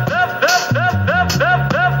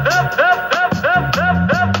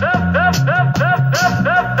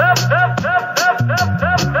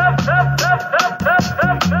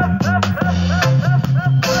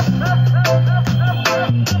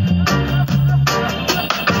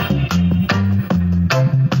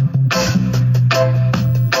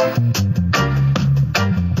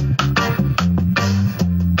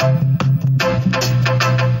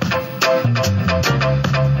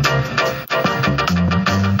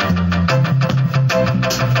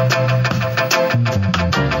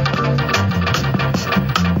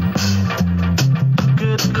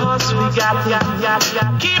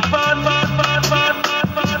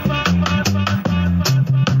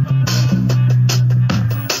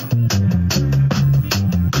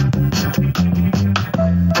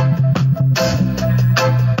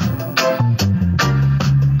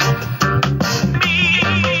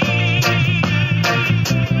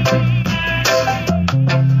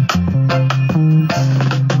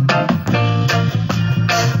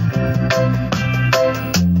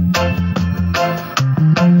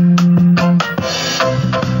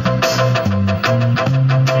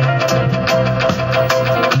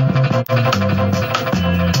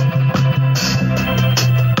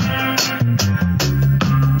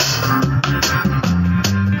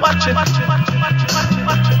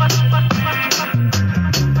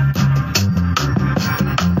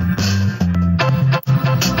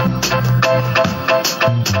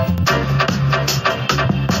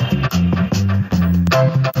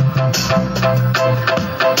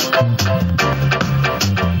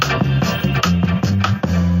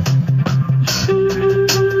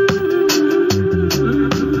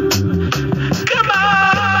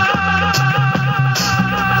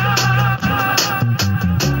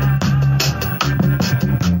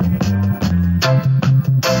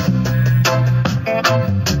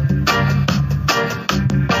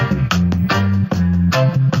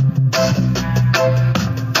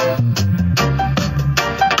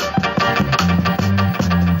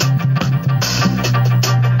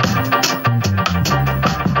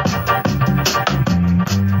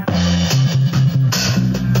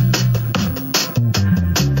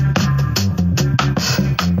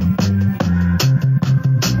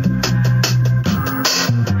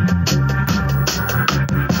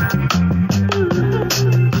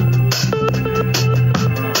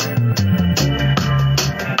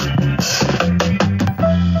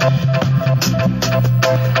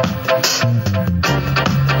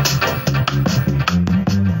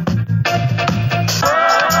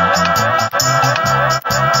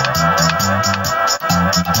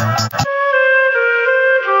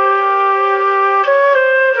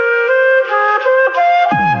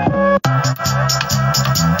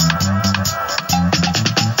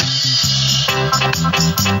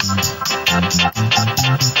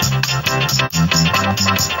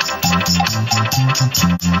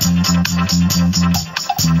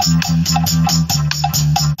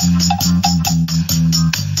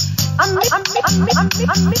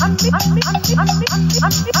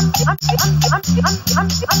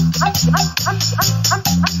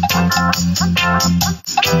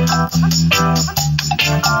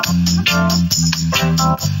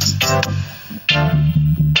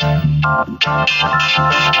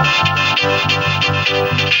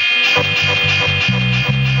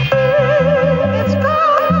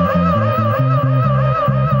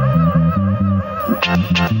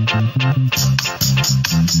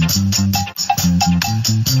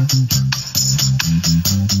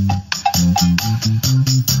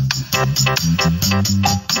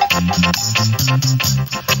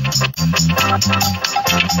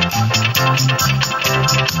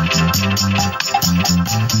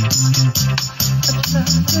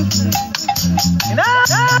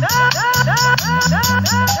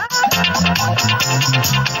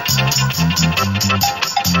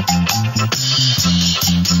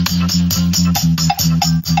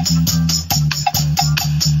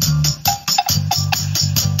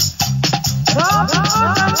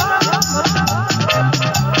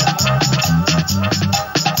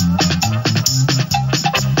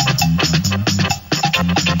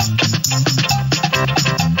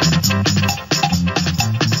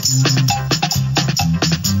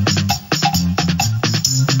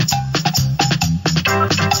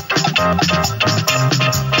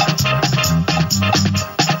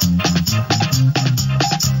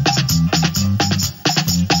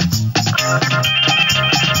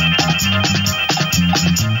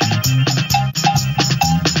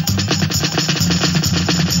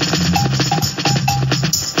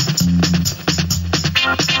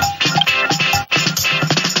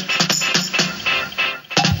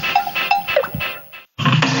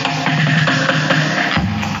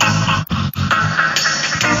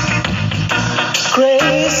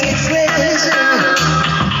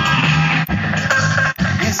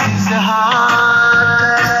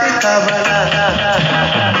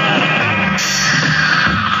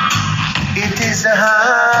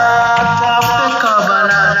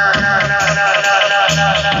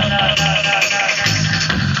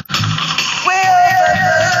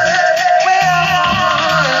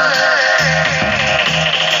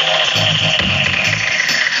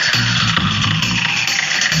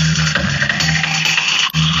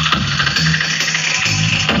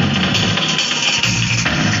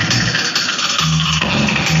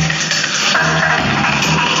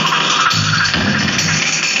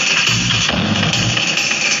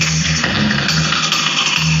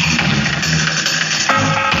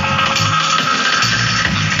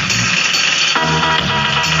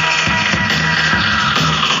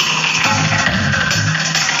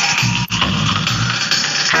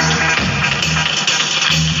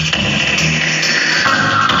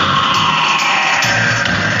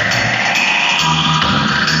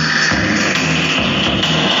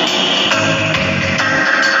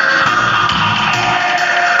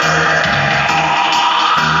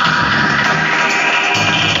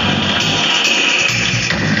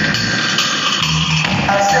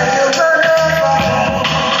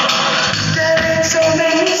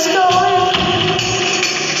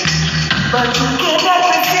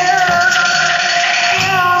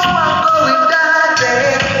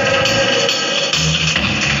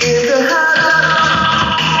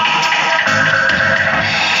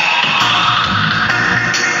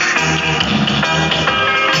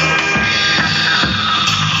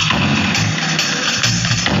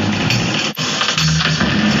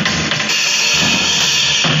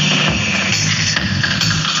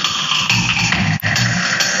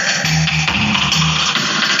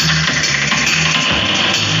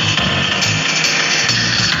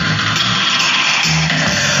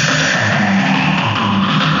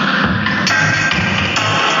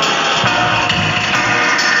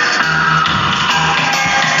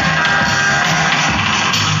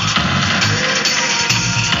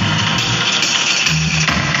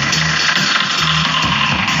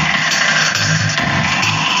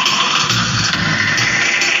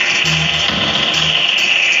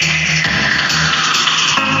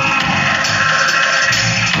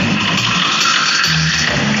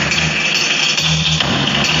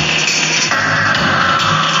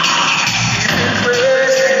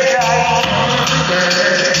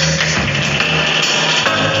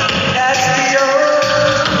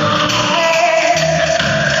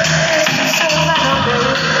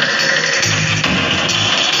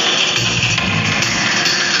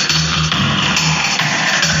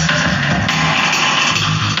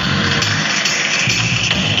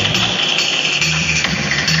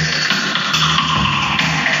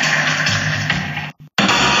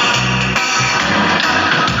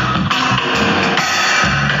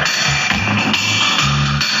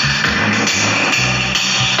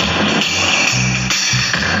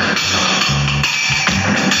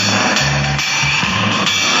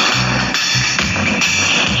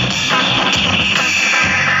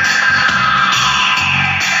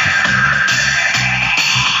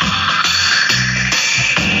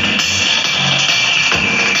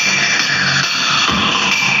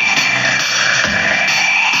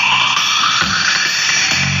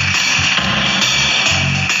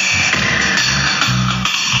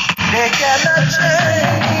 cannot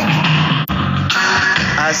change.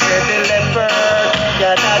 I said the leopard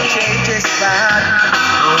cannot change his spot.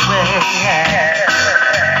 No way.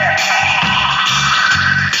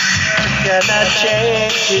 Cannot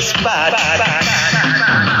change his spot.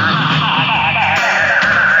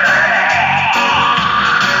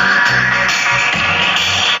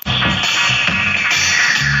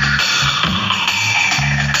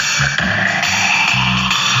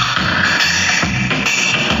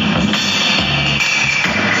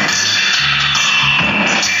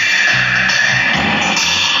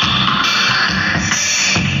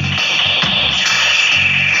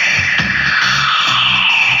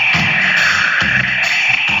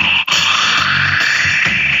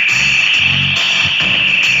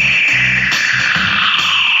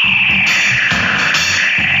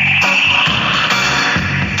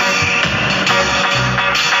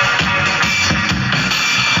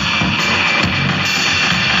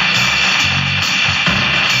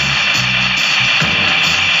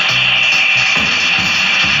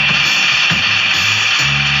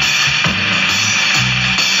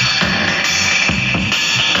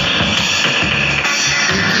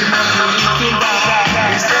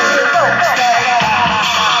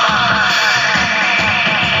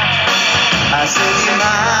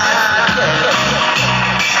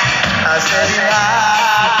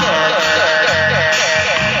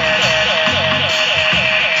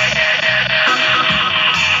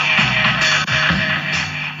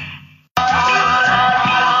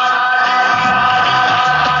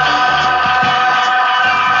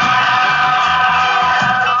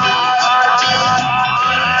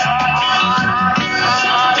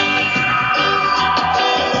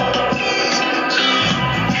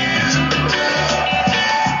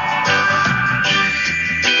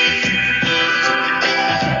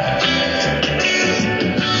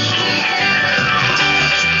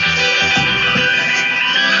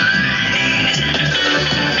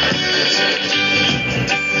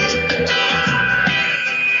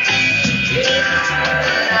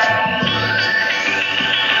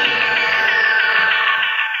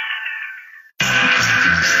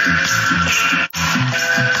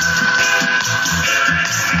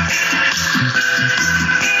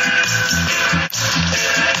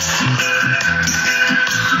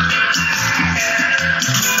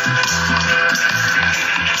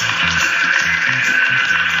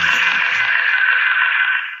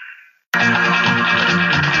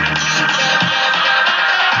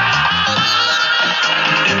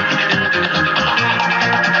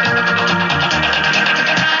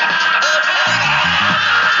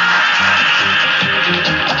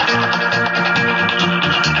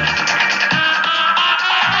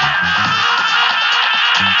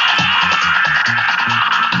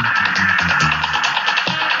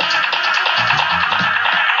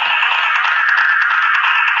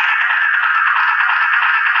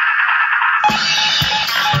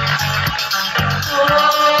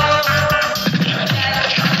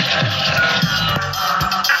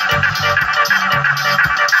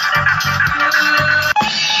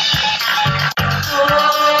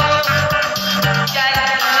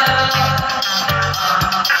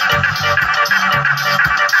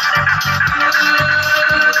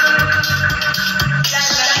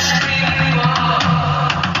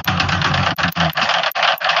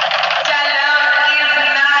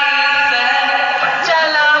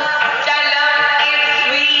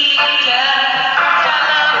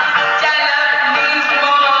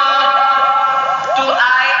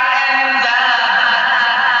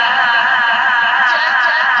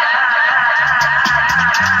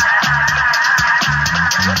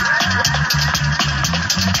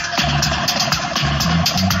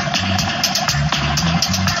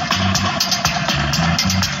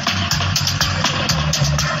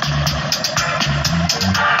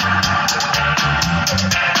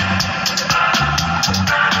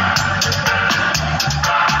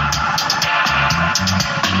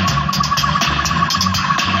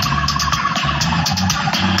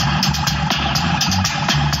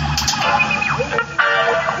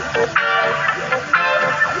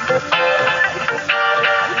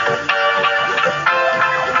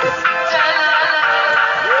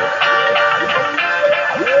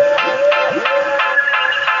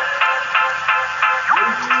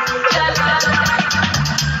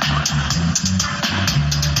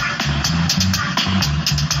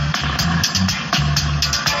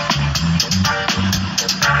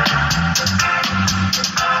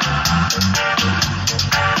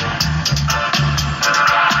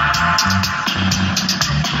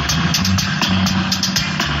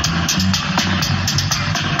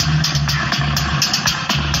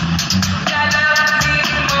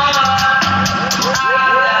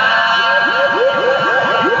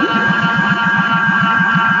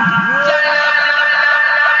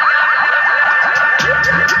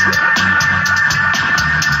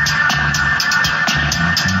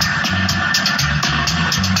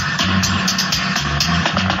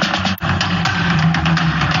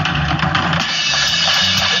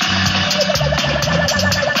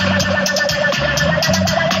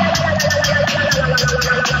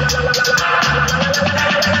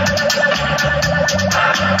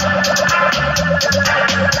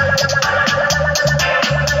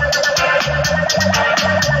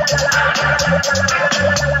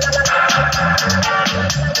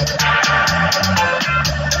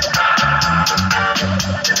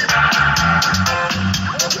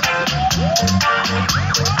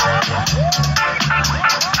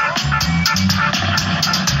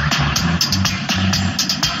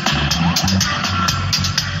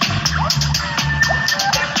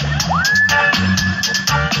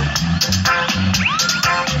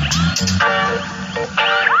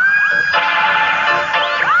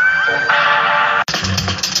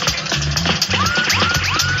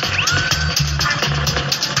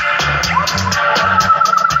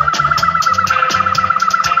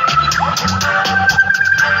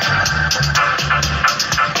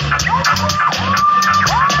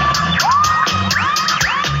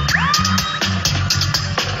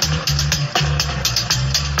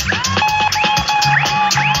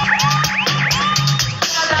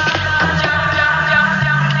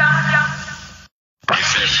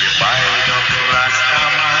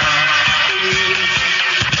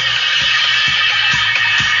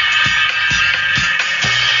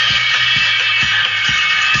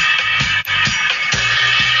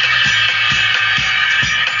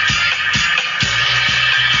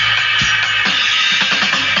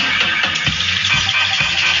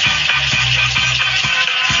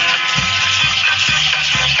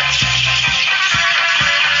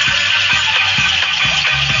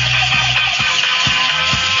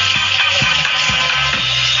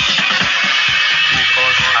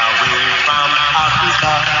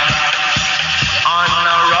 Jamaica on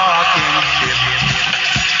a rocking ship.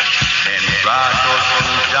 Then brought us to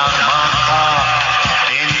Jamaica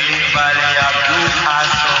in the valley of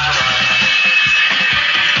DUBz.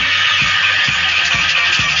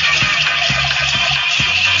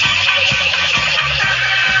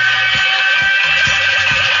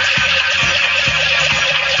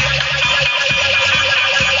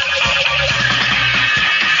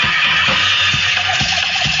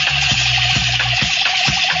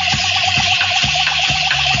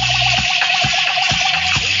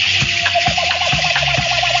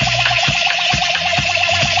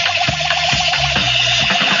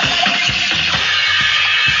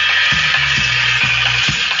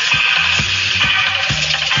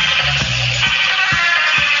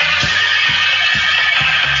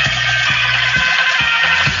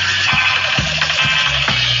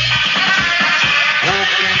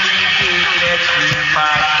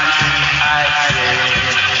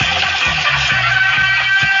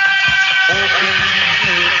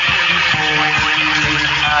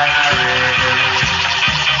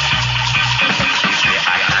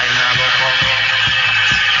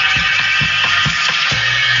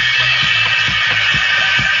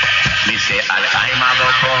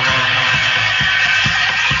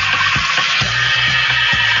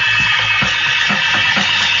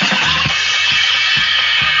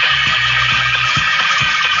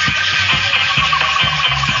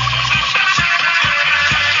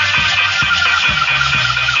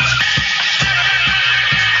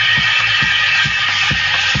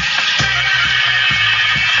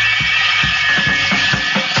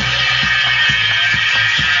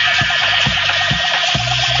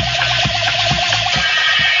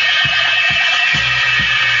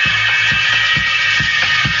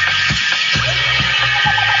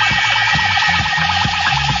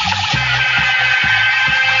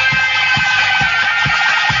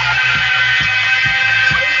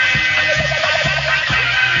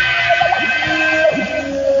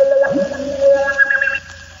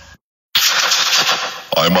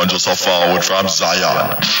 I'm just a forward from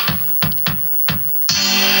Zion.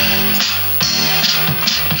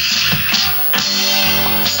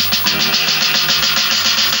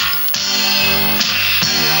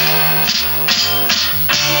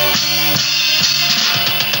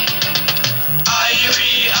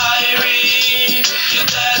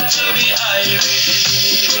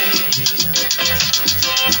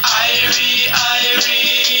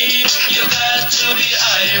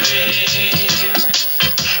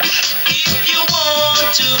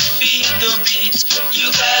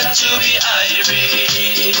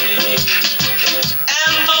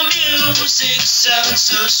 Sounds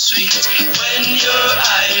so sweet when you're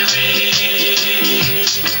irate.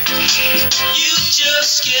 You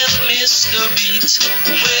just can't miss the beat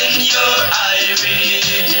when you're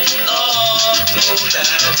irate. Lord, know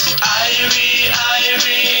that.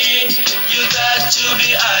 Irate, you got to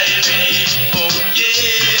be irate. Oh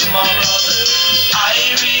yeah, my brother.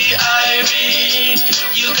 Irate,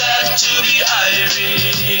 you got to be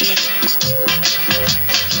irate.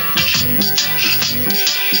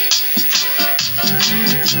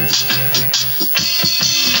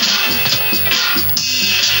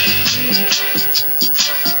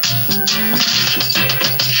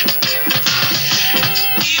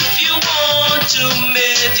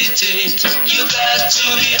 You got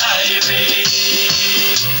to be irate.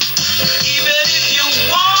 Even if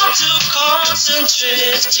you want to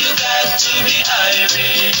concentrate, you got to be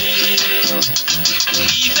irate.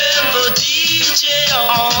 Even the DJ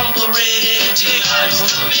on the radio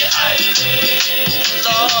has to be irate.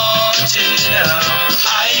 Lord, you know,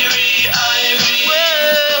 irate,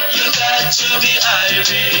 well, you got to be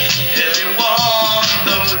irate. Everyone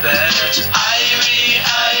know that.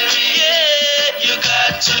 Irate, yeah, you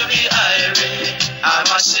got to be irate. I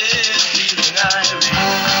myself feeling irate.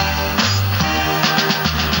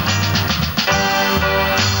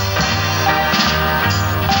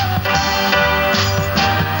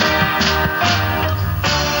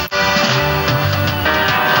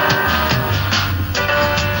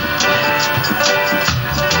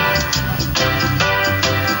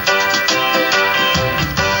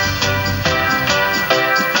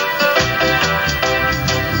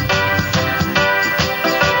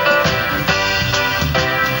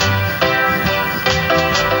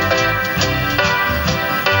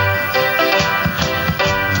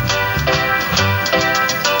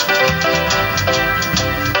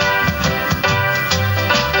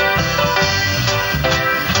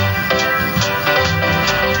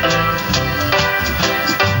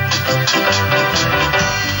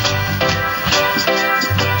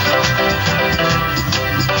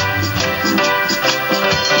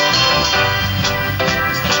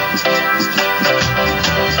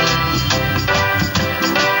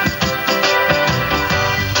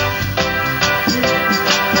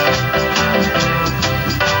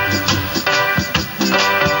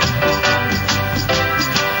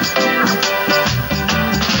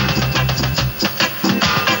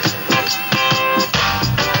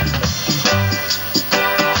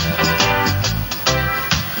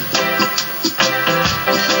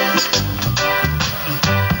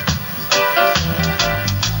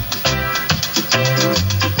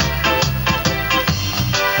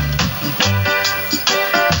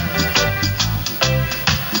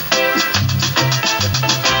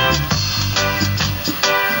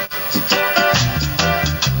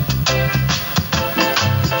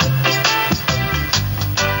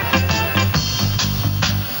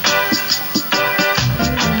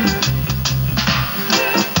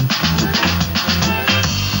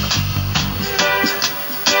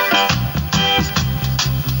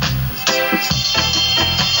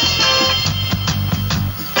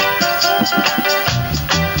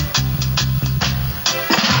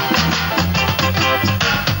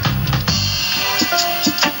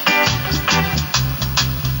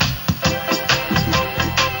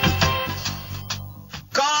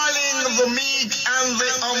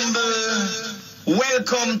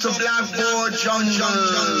 Welcome to Blackboard Jungle.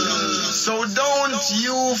 So don't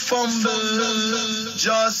you fumble,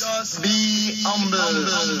 just be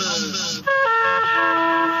humble.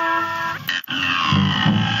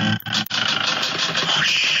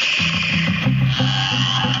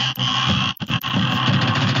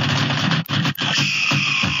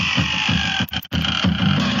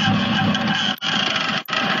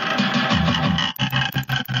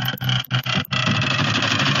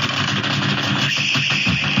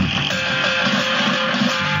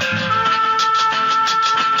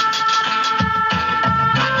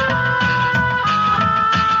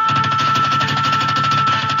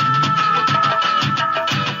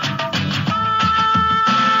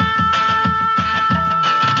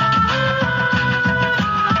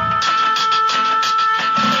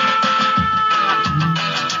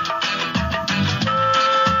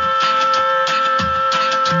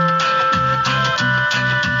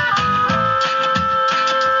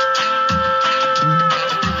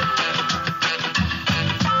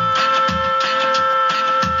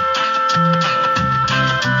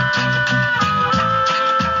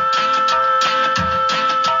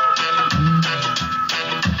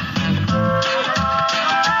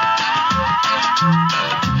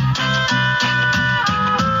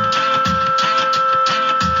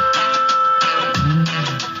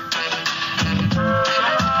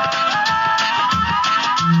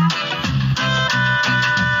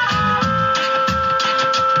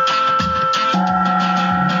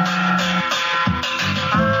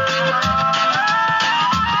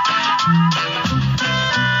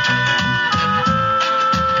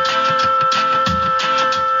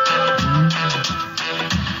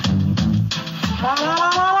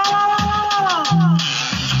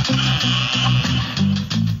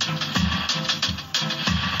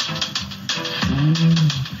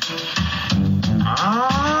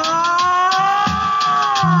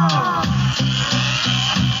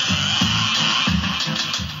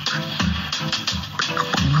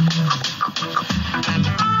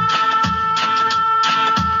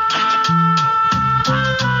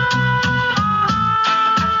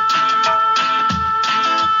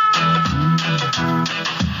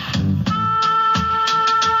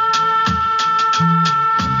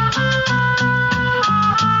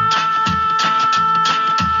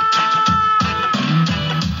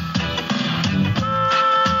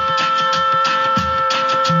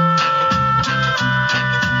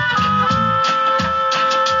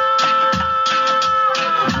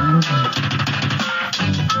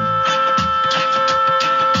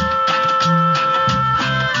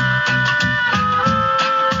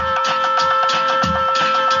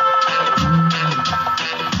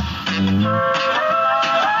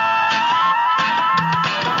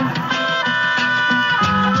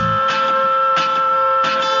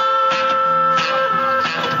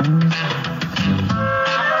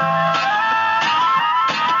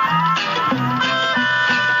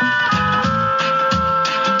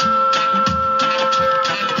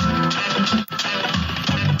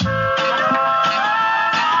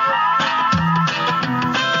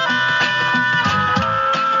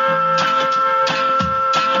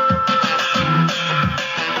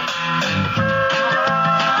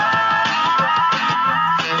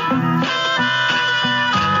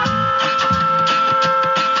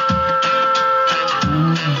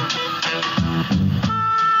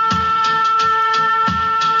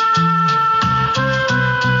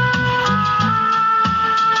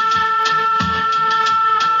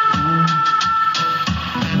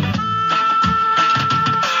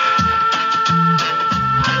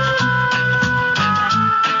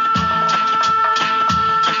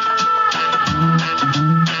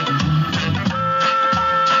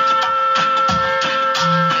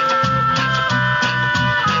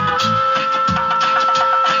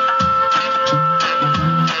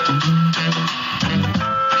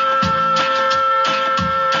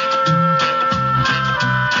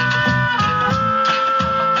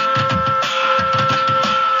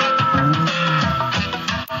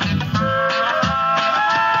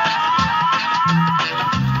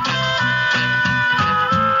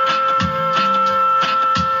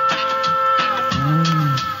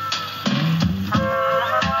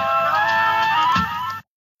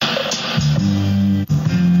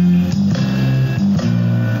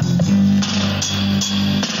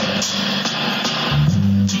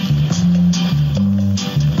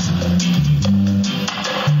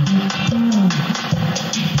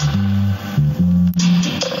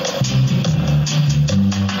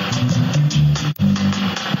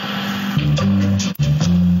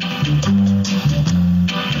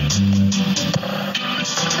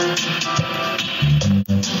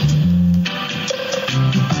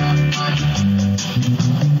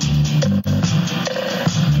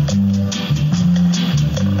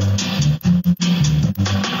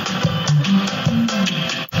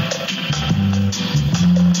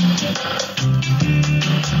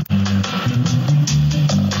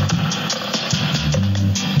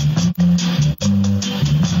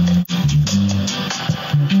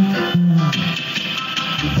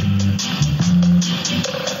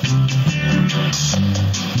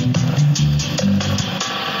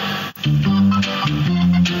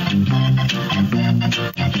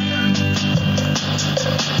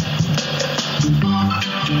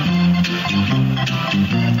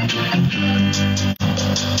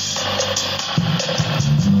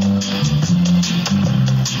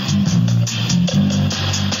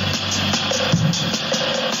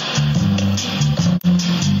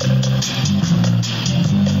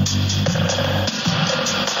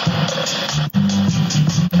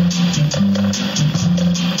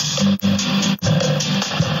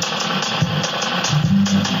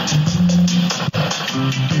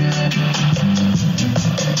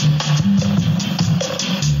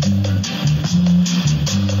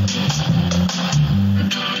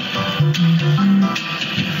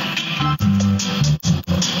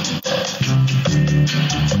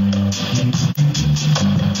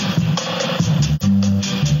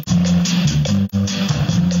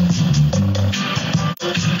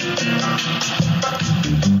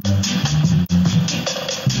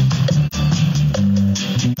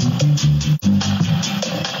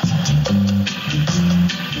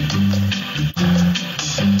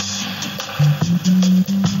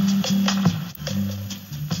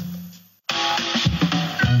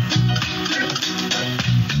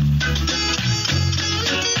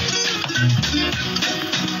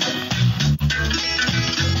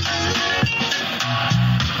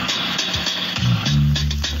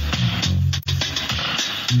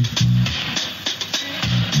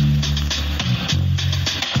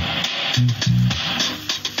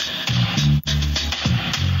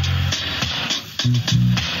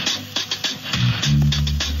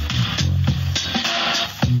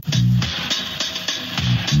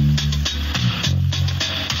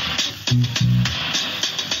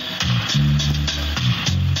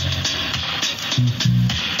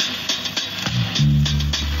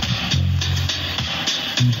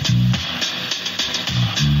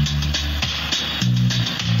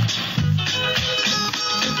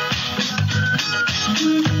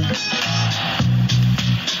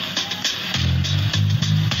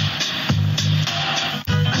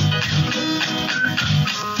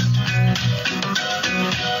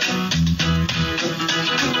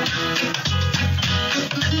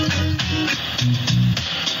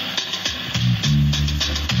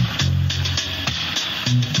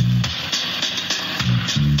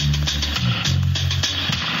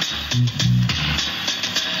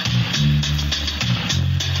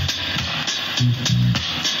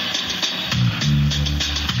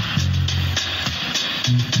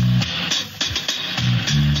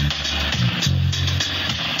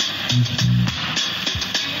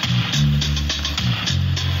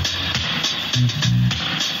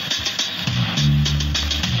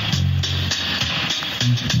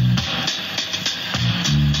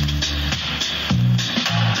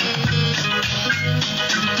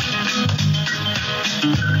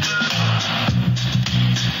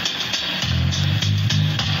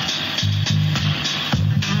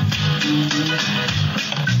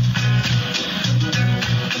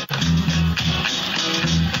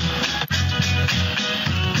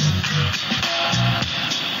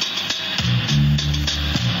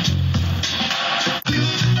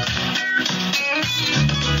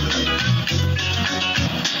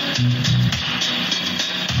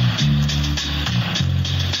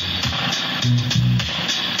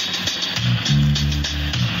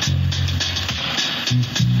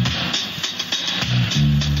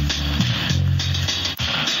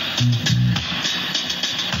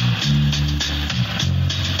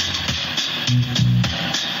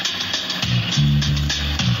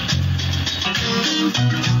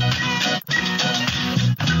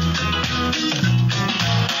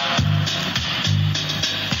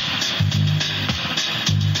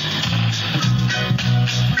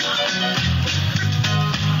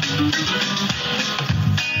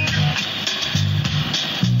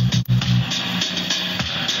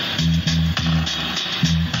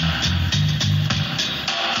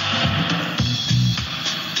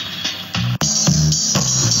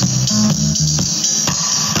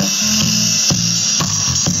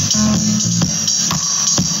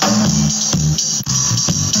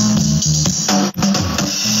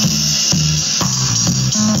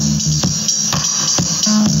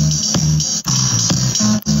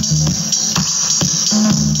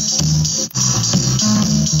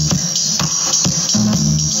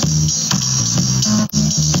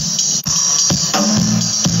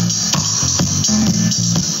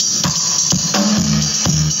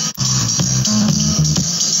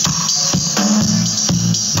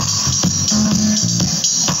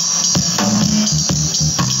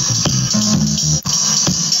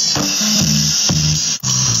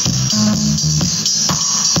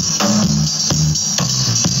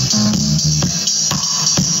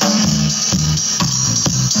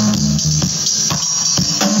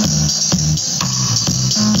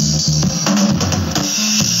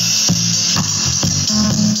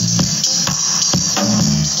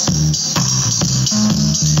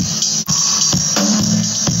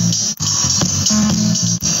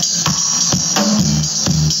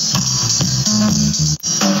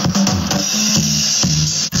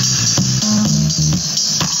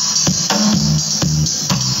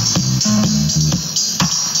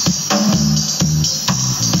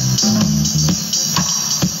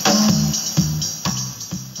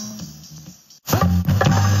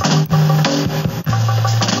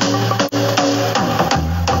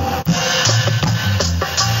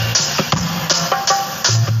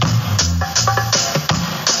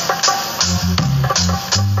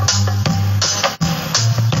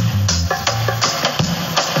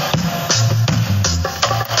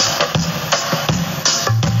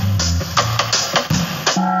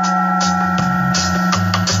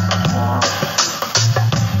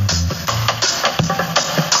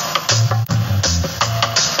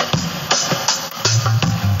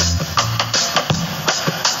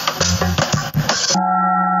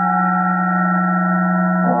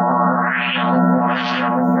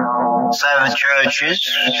 7 churches.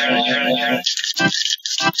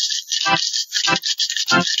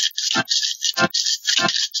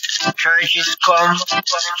 Churches come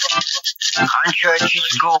and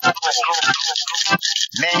churches go.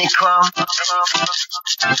 Many come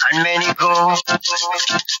and many go.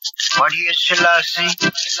 But here Selassie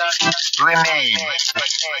remain.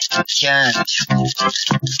 Chant,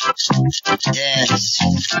 dance,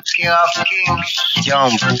 King of Kings,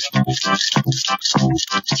 jump,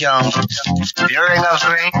 jump, the Ring of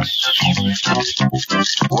Rings,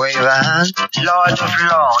 wave a hand, Lord of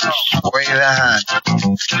Lords, wave a hand,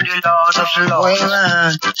 to the Lord of Lords, wave a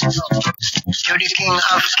hand, to the King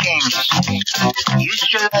of Kings, you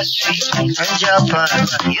Selassie in Japan,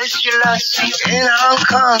 you Selassie in Hong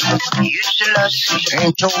Kong, you Selassie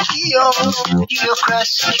in Tokyo,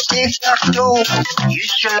 theocracy, tic-tac-toe, you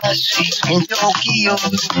Selassie in Tokyo,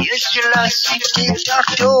 you Selassie,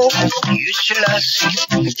 tic-tac-toe, you Selassie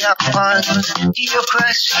in Japan,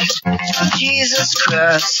 theocracy, Jesus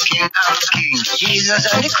Christ, King of Kings,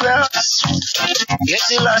 Jesus on the cross, you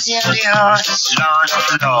Selassie on the hearts, Lord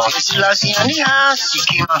of Lords, you Selassie on the hearts, the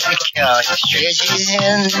King of the Chaos, stretches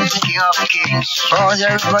in, King of Kings,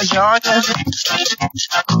 Father of Jordan,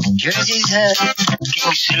 Jersey's hand,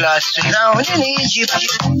 King Selassie, down in Egypt,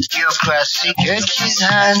 theocracy, Church's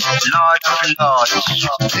hand, Lord of Lords,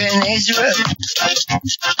 in Israel,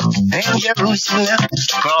 in Jerusalem,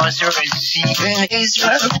 cross the Red Sea, in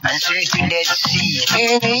Israel, and say to Dead Sea,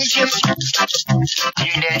 in Egypt, the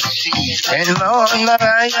Dead Sea, in Mount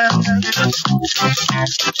Moriah,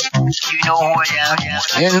 you know who I am,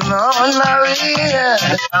 in Mount Moriah,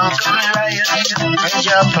 conquering lion, in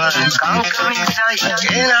Japan, conquering Zion,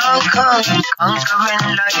 in Hong Kong,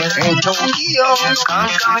 conquering lion, in Tokyo,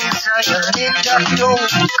 conquering Zion, tic-tac-toe,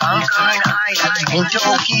 conquering iron, in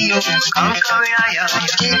Tokyo, conquering iron,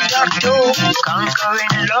 tic-tac-toe,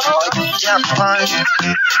 conquering Lord, Japan,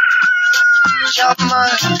 Chapman,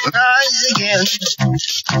 rise again,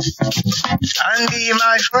 and be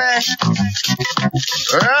my friend,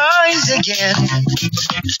 rise again,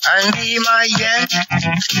 and be my yen,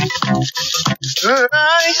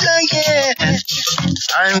 rise again,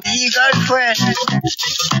 and be God friend,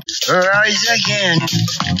 rise again,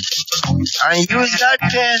 and use that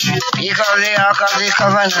pen, pick up the Ark of the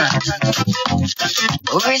Covenant,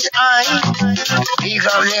 with I, pick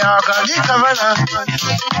up the Ark of the Covenant,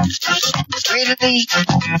 with me,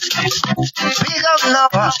 pick up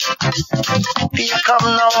Noah, pick up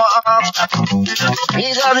Noah Ark,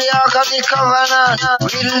 pick up the Ark of the Covenant,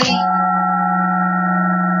 with me.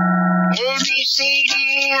 A, B, C, D,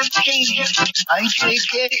 E, F, G, I, J,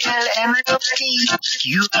 K, L, M, N, O, P,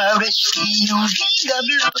 Q, R, S, T, U, V,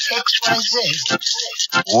 W, X, Y, Z.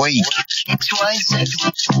 Wake, X, Y, Z.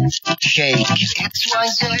 Shake, X, Y,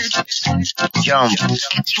 Z. Jump,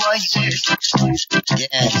 X, Y, Z.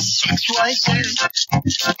 Dance, X, Y, Z.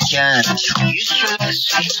 Chant, you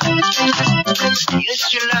Selassie. You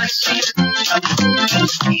Selassie.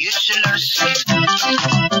 You Selassie.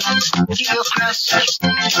 Theocracy.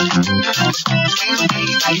 King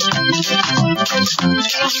David,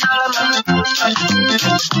 King Solomon,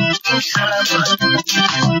 King Solomon,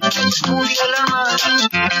 Movie Solomon,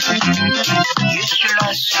 yes,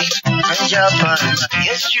 Selassie, in Japan,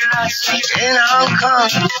 yes, Selassie, in Hong Kong,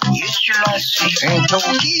 yes, Selassie, in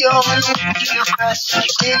Tokyo, theocracy,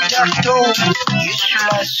 tic-tac-toe, yes,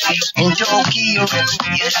 Selassie, in Tokyo,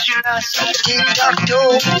 yes, Selassie,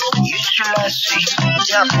 tic-tac-toe, yes, Selassie,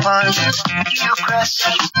 Japan,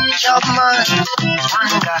 theocracy, Chapman,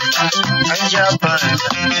 one God, in Japan,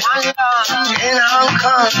 one God, in Hong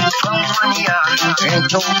Kong, from one yard, in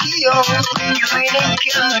Tokyo, you really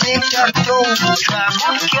can't tic-tac-toe,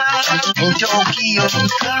 travel cat, in Tokyo,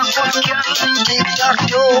 travel cat,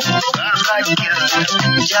 tic-tac-toe, God cat,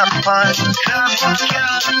 Japan, travel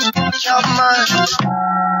cat, Chapman.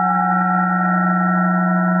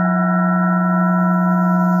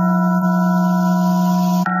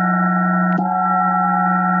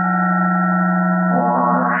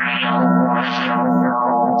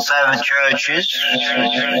 Seven churches.